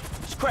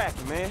 It's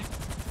cracking, man.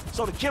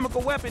 So the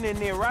chemical weapon in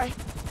there, right?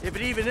 If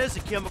it even is a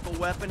chemical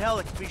weapon, hell,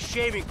 it could be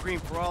shaving cream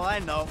for all I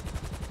know.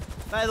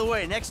 By the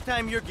way, next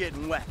time you're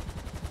getting wet.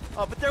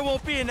 Oh, but there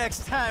won't be a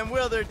next time,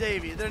 will there,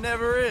 Davey? There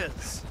never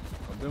is.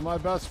 I'll do my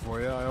best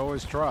for you. I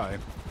always try.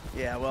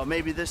 Yeah, well,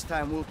 maybe this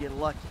time we'll get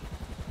lucky.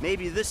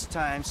 Maybe this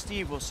time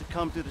Steve will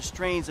succumb to the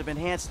strains of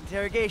enhanced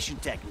interrogation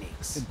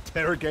techniques.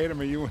 Interrogate him?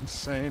 Are you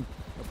insane?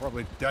 They're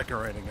probably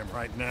decorating him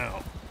right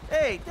now.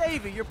 Hey,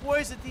 Davey, your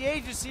boys at the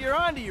agency are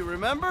onto you,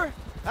 remember?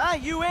 Huh?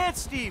 You and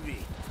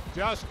Stevie.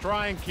 Just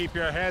try and keep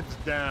your heads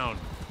down.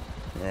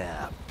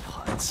 Yeah,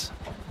 putz.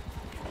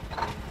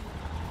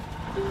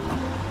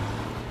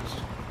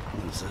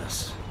 What's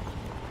this?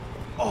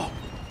 Oh,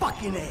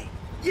 fucking A.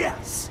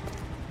 Yes!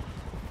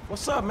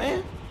 What's up,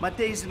 man? My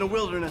days in the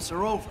wilderness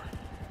are over.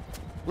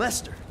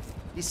 Lester,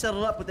 he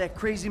settled up with that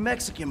crazy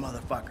Mexican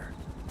motherfucker.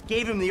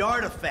 Gave him the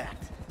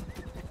artifact.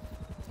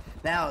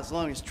 Now, as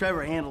long as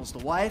Trevor handles the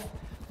wife,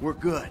 we're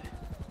good.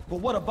 But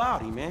what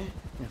about him, man?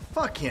 Yeah,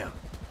 fuck him.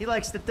 He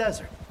likes the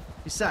desert.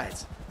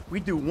 Besides, we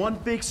do one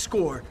big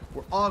score,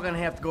 we're all gonna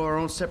have to go our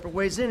own separate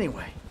ways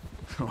anyway.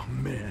 Oh,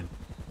 man.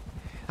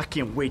 I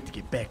can't wait to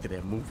get back to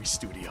that movie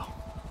studio.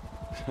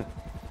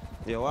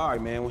 Yo, all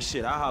right, man. Well,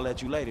 shit, I'll holler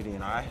at you later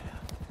then, all right?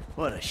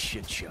 What a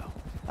shit show.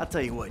 I'll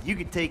tell you what, you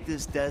could take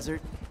this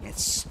desert and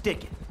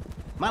stick it.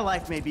 My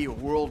life may be a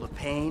world of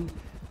pain,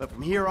 but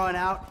from here on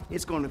out,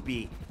 it's gonna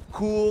be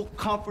cool,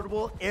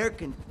 comfortable,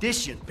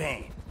 air-conditioned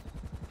pain.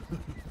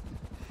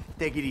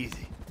 Take it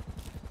easy.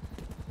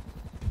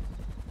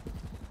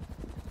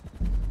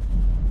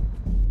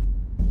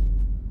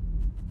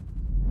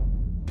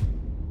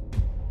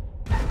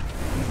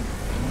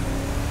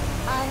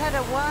 I had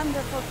a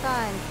wonderful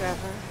time,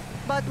 Trevor.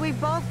 But we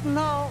both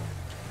know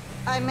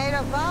I made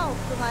a vow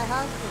to my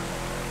husband.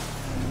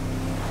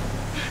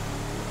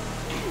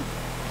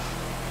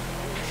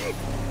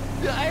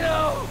 I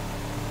know!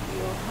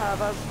 You have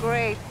a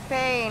great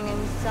pain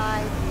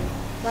inside you,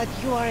 but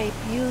you are a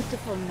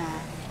beautiful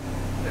man.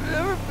 I've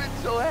never been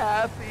so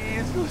happy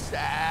and so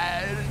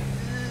sad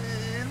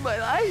in my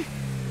life.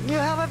 You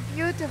have a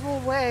beautiful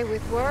way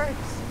with words.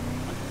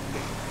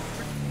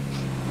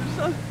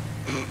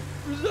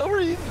 For some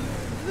reason,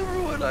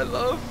 everyone I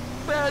love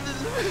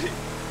abandons me.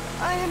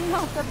 I am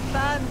not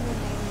abandoning you.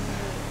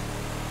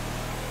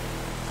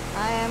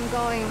 I am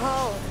going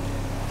home.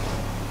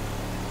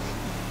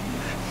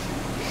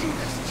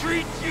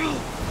 Treat you.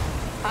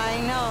 I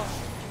know.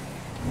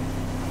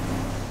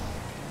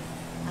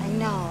 I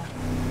know.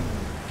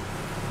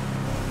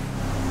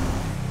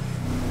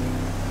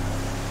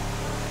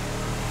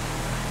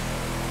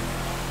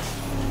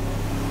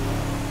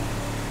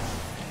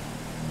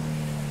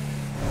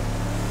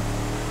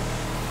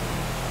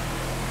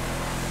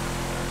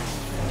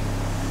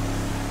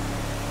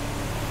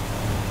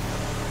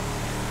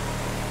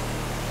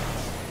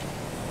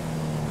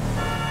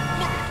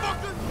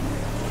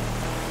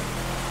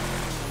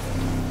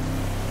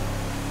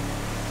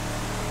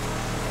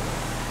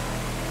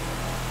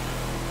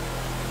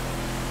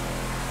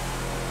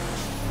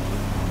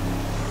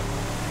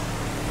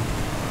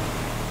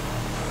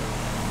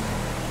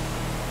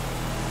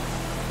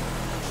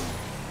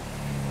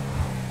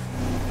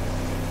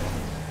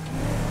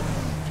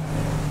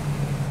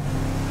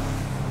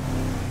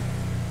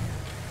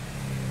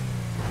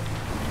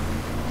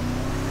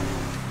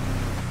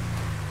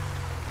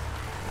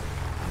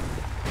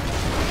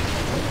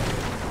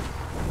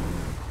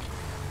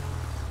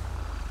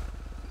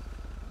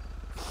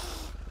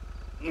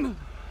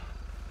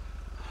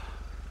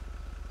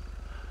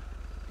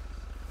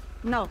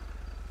 No.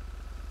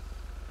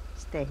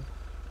 stay.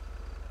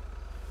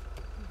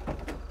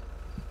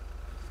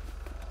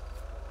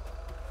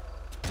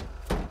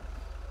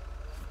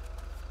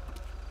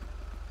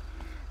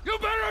 You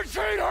better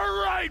treat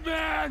her right,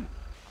 man!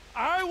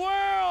 I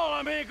will,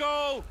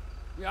 amigo!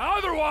 Yeah,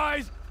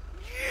 otherwise,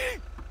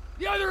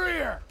 the other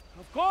ear!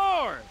 Of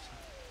course!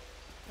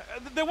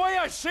 The way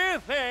I see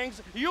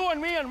things, you and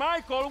me and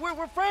Michael,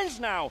 we're friends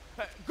now.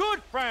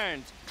 Good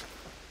friends.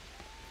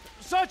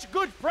 Such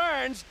good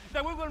friends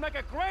that we will make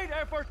a great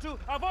effort to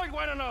avoid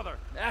one another.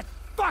 That's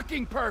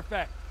fucking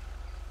perfect!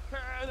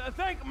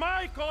 Thank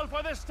Michael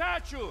for the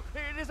statue.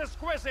 It is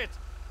exquisite.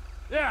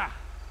 Yeah.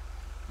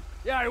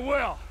 Yeah, I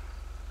will.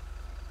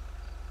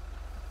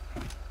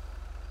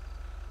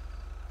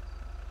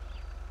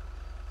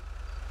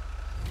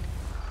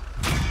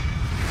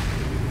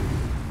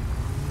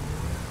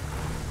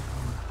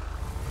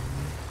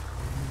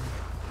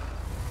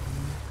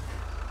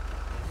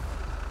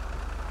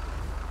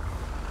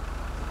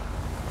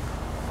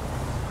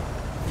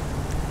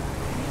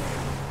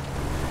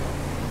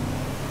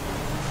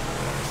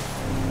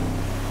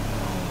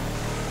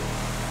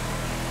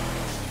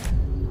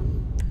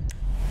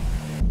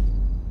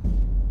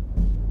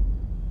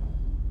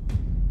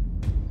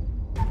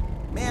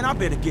 Man, I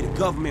better get a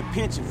government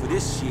pension for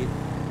this shit.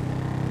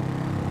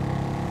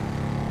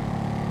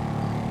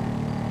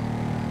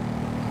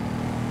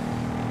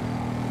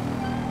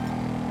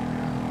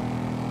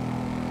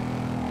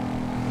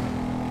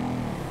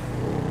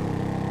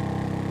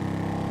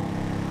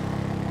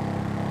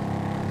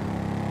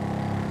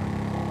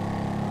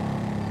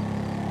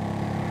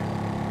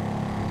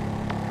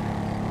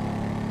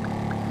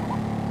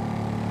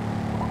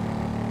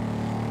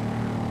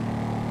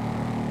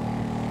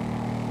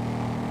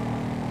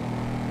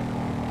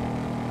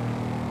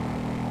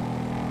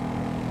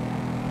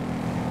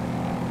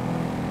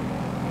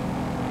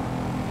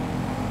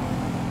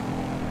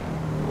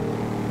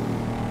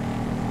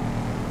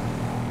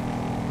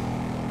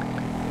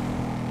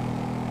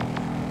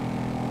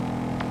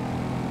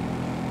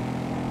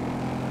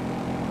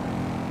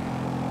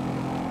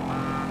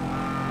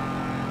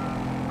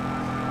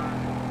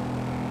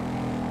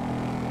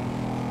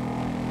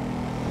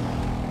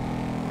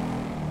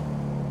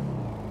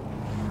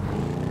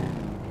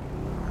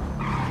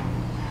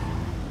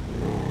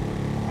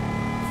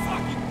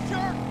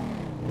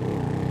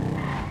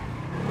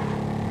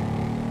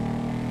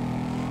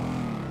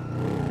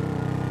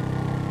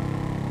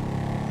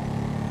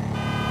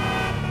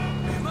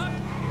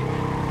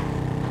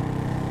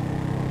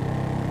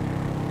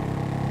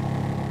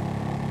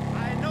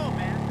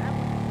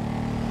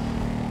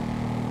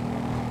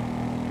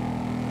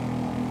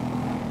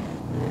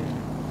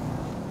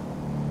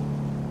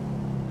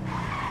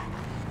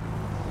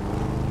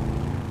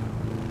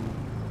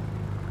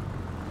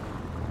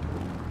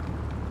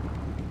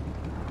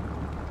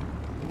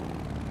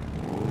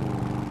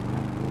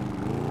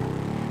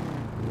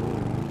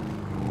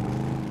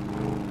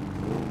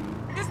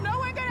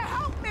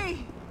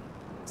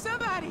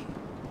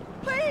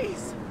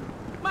 Please!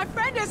 My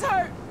friend is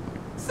hurt!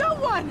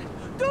 Someone!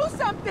 Do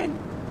something!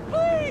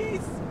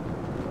 Please!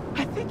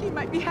 I think he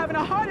might be having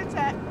a heart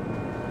attack.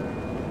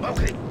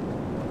 Okay.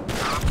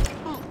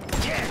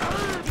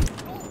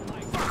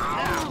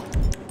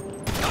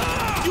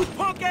 You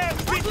punk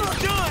ass bitch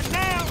is done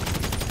now!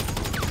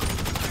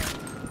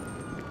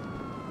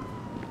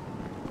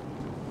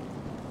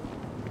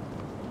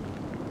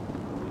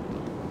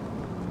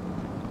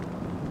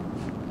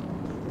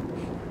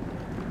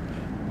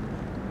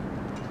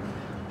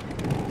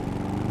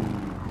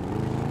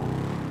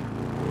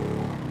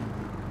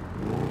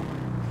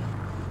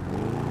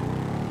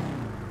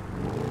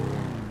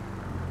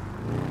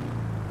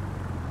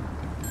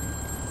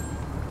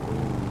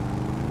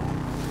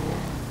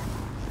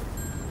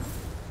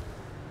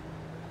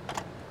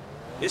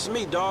 It's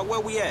me, dog. Where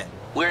we at?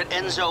 We're at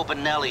Enzo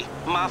Benelli,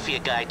 mafia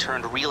guy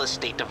turned real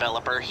estate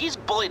developer. He's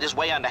bullied his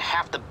way onto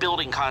half the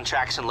building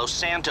contracts in Los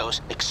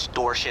Santos.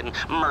 Extortion,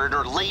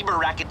 murder, labor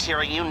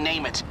racketeering, you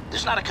name it.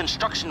 There's not a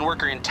construction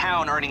worker in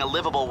town earning a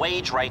livable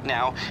wage right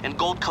now, and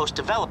Gold Coast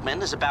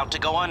Development is about to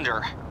go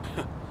under.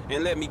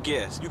 And let me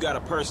guess, you got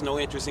a personal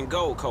interest in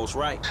Gold Coast,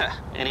 right?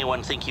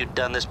 Anyone think you'd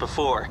done this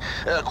before?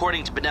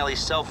 According to Benelli's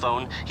cell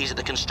phone, he's at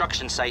the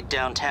construction site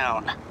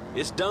downtown.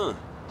 It's done.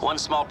 One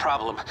small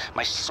problem.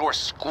 My source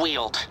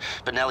squealed.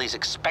 Benelli's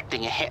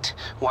expecting a hit.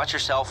 Watch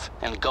yourself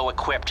and go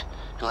equipped.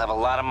 You'll have a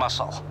lot of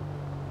muscle.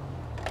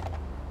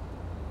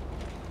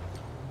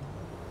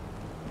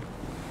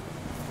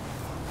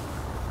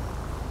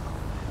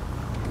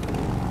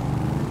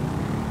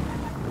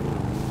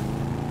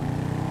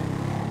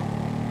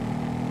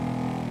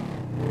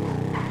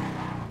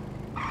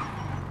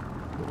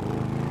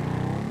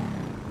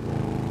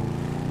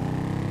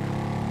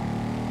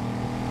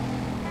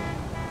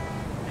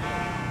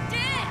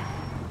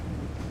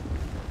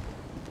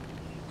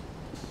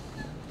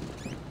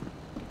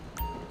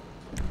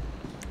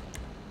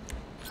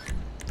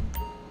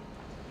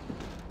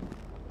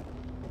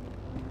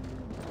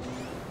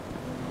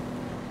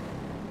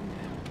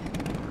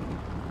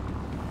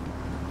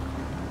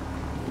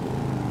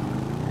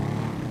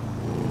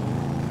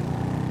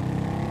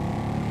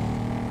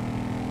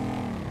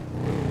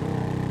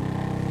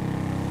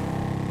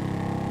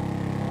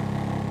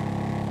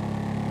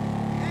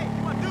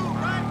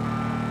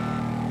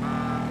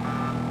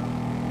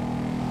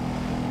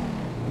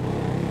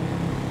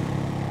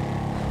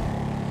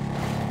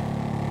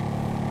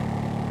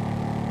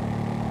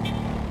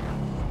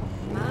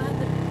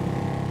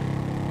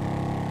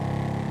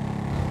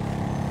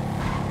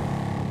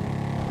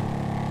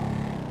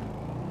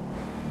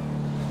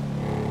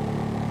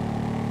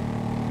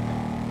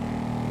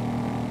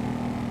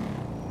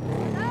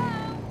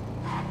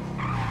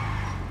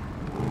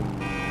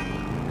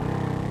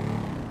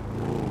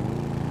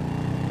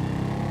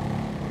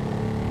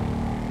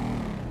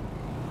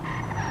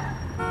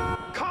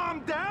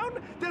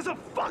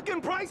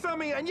 fucking price on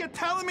me, and you're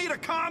telling me to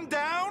calm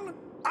down?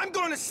 I'm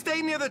going to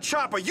stay near the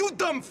chopper. You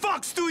dumb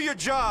fucks do your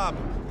job!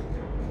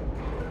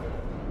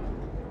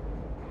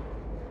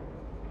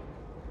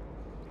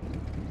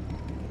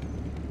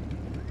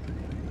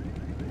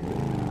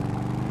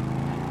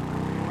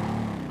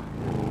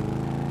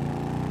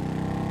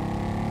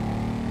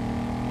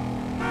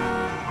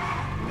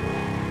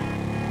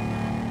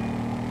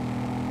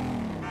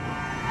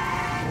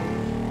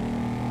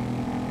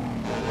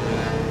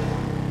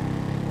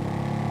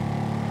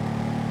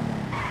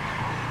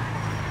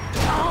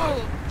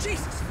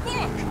 Jesus,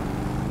 fuck!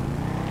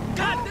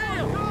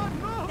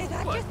 Goddamn! Did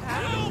that just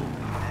happen?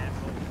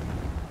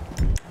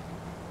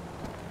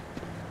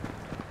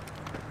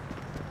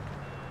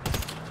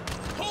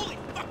 Holy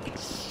fucking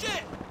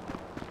shit!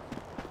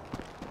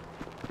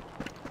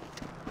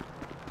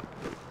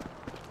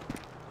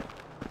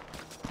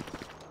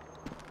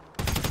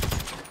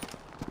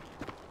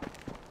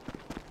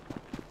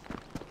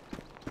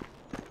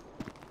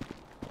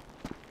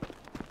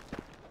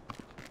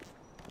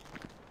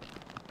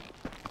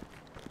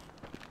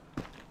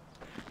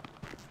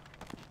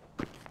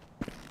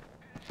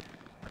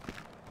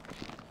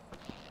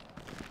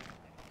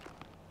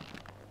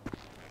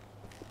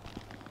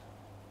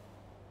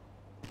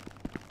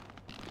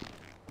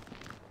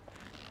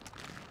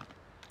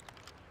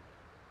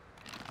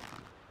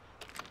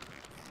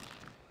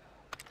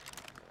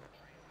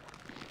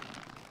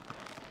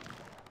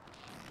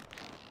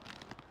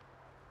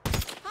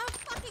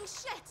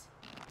 Shit!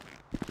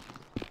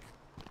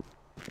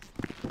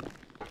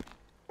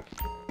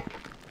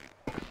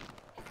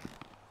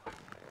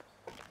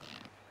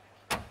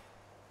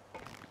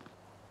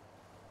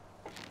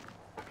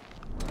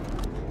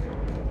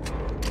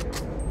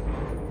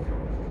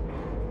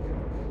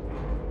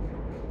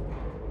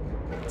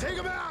 Take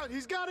him out!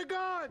 He's got a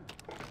gun!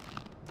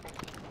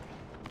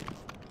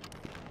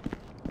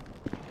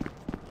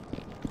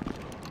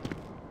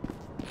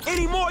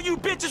 Any more of you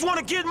bitches want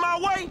to get in my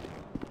way?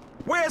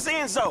 Where's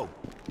Enzo?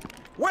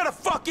 Where the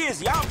fuck is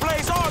he? I'll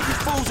blaze all you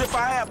fools if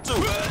I have to.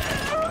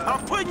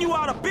 I'm putting you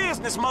out of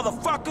business,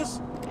 motherfuckers.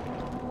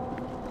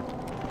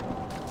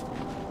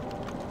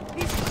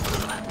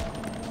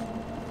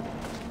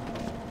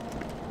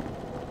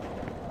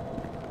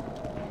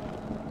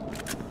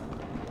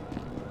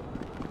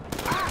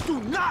 Do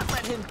not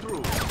let him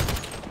through!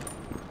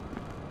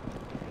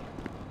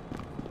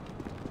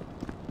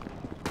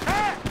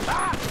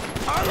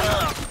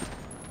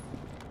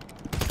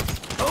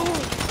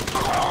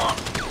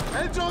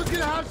 Enzo's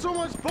gonna have so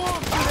much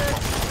balls for this!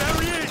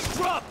 There he is!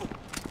 Drop him!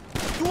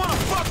 You wanna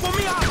fuck with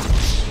me?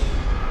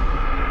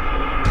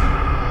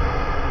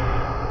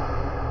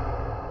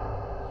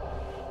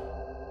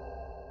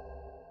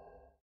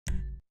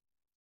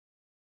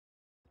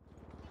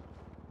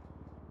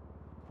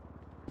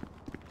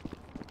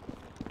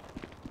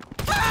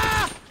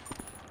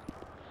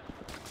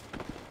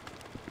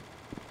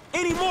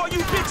 Any more of you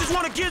bitches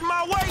wanna get in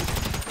my way?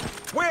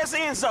 Where's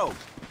Enzo?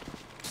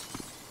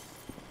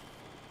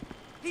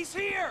 He's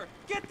here!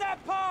 Get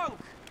that punk!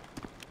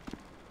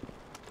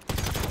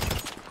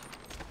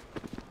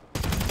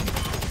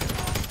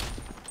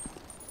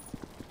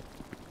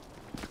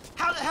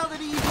 How the hell did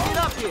he even get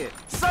up here?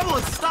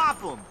 Someone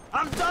stop him!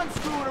 I'm done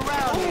screwing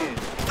around here!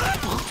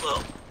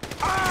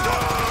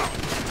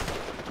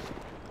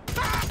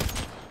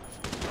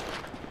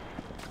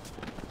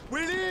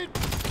 We need...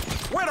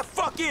 Where the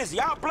fuck is he?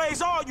 I'll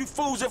blaze all you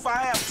fools if I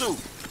have to.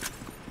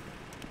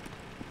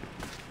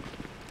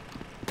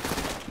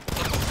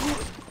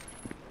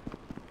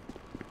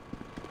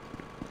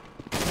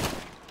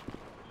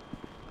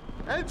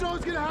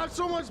 Enzo's gonna have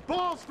so much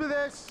balls for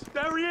this!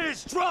 There he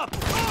is! Drop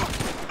him!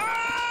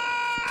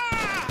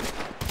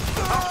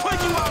 I'm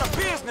putting you out of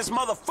business,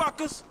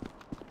 motherfuckers!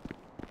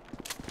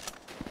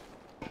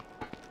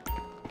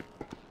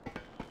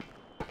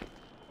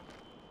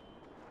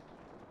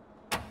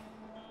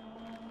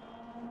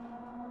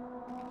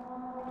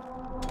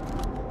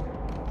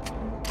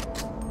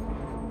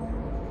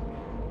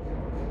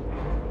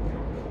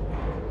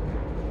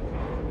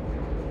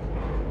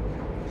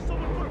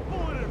 Someone put a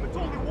bullet in him! It's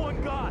only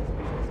one guy!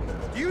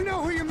 Do you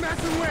know who you're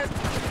messing with?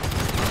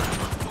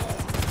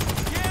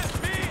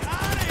 Get me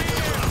out of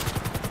here!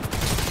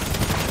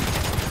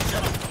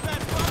 Shut up,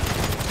 fat fuck!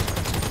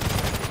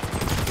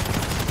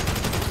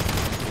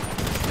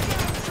 I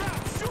got him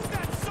trapped! Shoot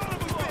that son of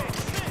a bitch!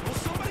 Will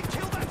somebody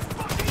kill that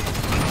fucking...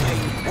 Hey,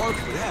 work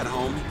for that,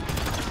 homie.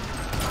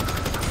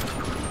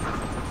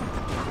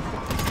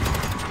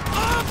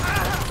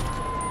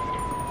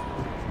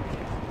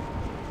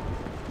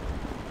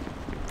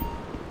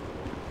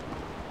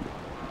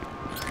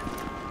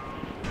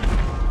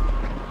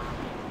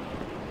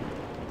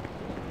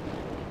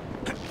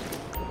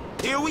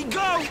 Here we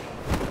go!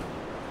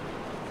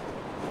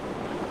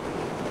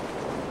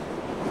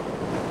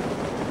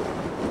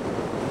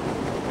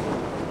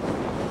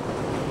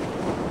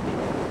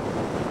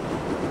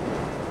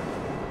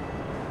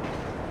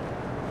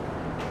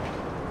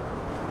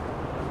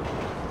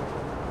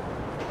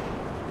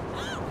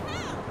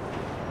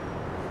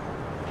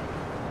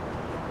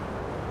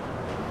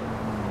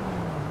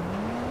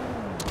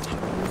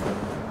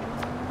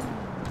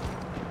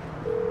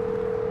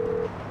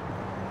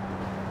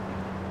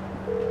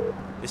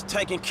 It's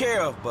taken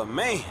care of, but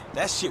man,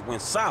 that shit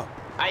went south.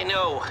 I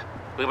know.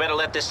 We better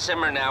let this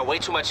simmer now. Way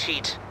too much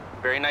heat.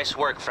 Very nice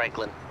work,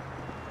 Franklin.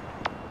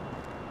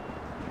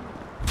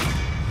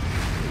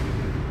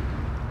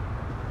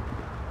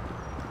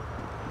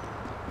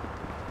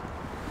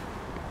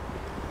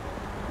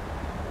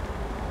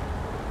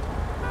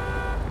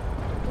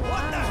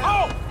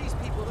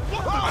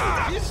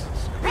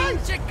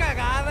 ¡Pinche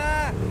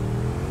cagada!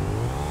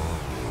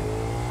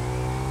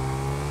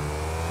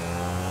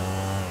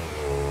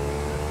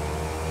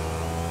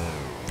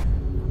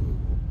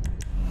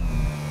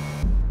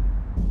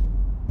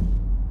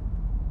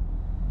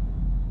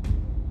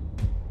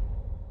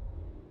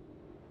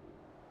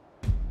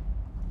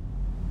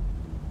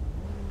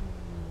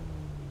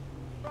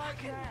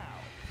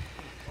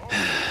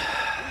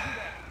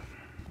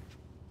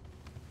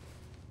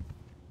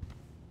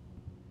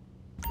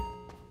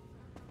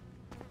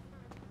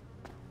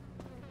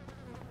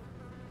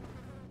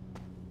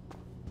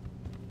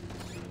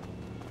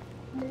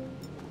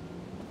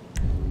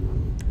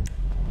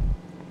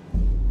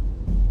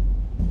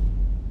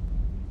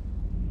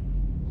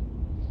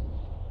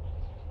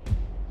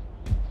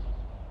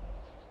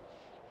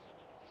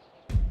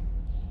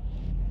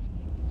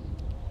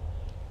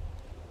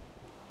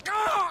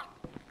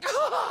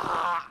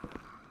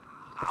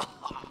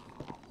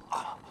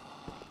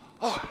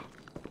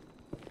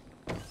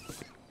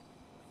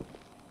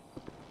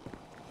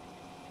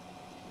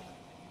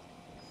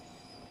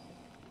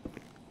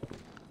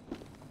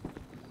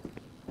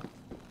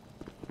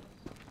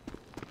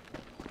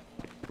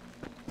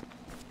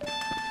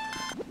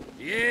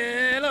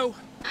 Hello.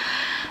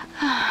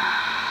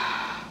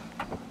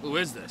 Who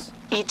is this?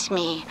 It's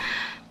me.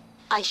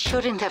 I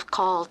shouldn't have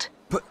called.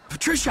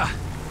 Patricia!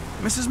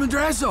 Mrs.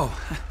 Madrazo!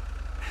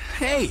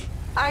 Hey!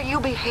 Are you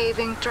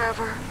behaving,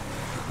 Trevor?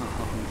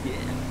 Oh,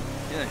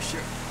 yeah. Yeah,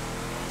 sure.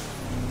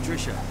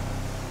 Patricia,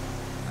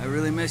 I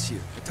really miss you.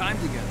 The time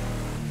together.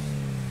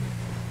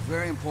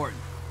 Very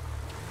important.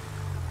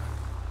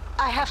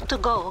 I have to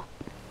go.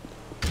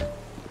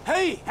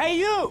 Hey,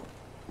 you!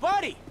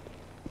 Buddy!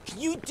 Can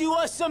you do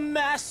us a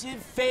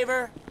massive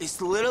favor? It's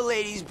the little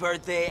lady's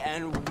birthday,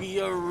 and we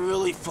are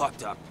really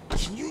fucked up.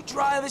 Can you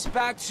drive us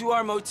back to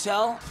our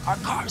motel? Our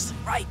car's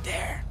right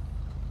there.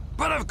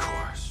 But of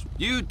course.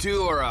 You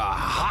two are a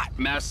hot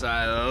mess.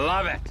 I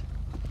love it.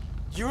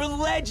 You're a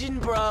legend,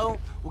 bro.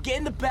 We'll get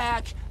in the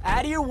back,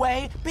 out of your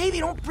way. Baby,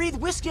 don't breathe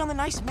whiskey on the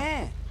nice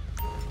man.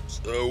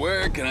 So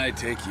where can I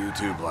take you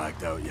two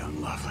blacked out young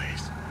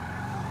lovelies?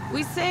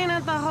 We're staying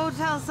at the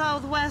Hotel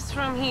Southwest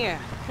from here.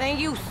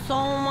 Thank you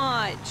so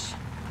much.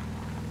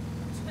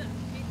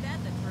 Ain't that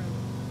the truth?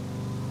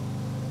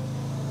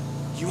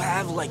 You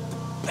have, like, the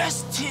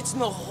best tits in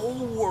the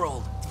whole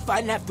world. If I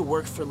didn't have to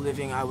work for a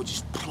living, I would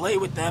just play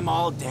with them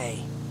all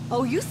day.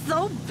 Oh, you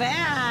so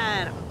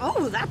bad.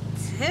 Oh, that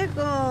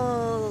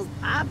tickles,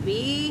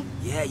 Abby.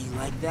 Yeah, you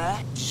like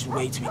that? Just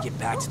wait till we get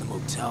back to the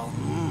motel.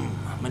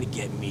 I'm gonna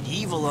get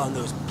medieval on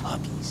those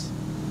puppies.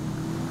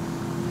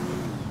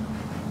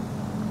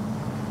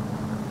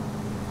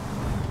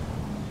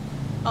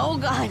 Oh,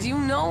 God, you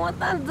know what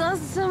that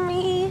does to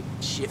me?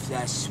 Shift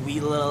that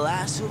sweet little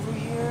ass over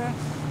here.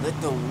 Let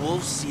the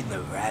wolf see the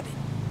rabbit.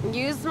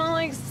 You smell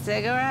like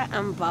cigarette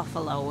and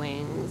buffalo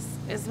wings.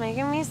 It's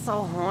making me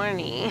so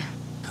horny.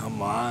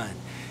 Come on,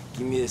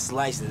 give me a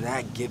slice of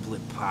that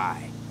giblet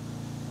pie.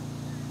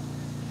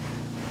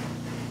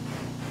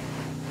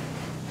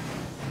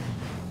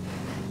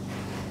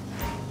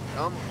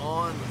 Come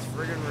on, let's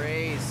friggin'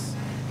 race.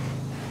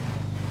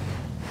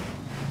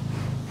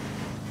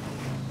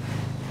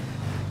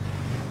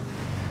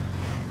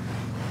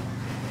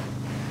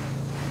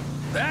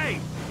 Hey,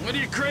 what are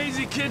you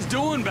crazy kids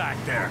doing back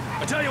there?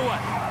 I tell you what,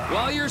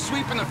 While you're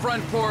sweeping the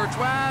front porch,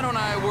 why don't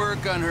I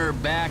work on her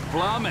back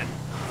plumbing?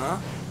 Huh?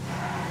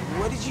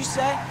 What did you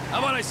say? how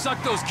about I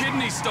suck those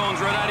kidney stones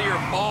right out of your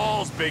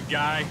balls, big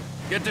guy?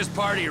 Get this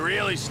party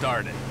really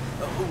started.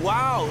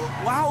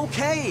 Wow,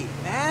 okay,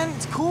 man.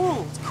 It's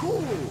cool.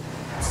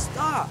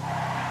 Stop.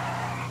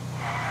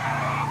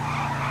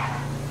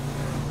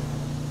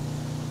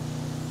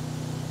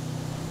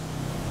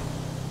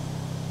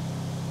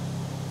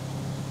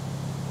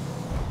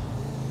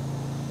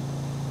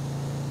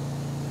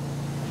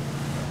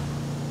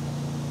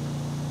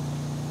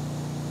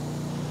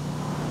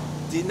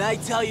 Didn't I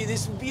tell you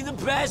this would be the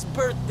best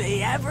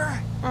birthday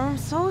ever? I'm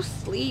so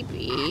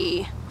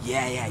sleepy.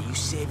 Yeah, you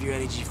save your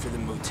energy for the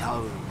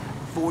motel room.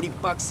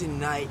 $40 a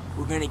night,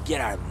 we're gonna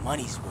get our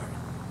money's worth.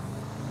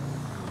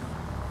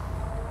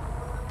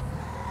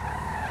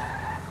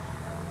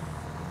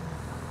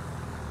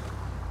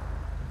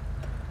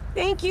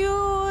 Thank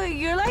you.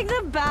 You're like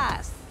the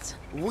best.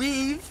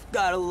 We've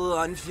got a little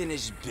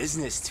unfinished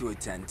business to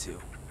attend to.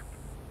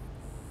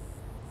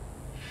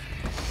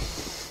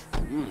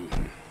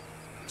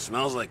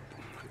 Smells like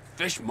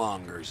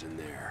fishmongers in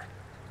there.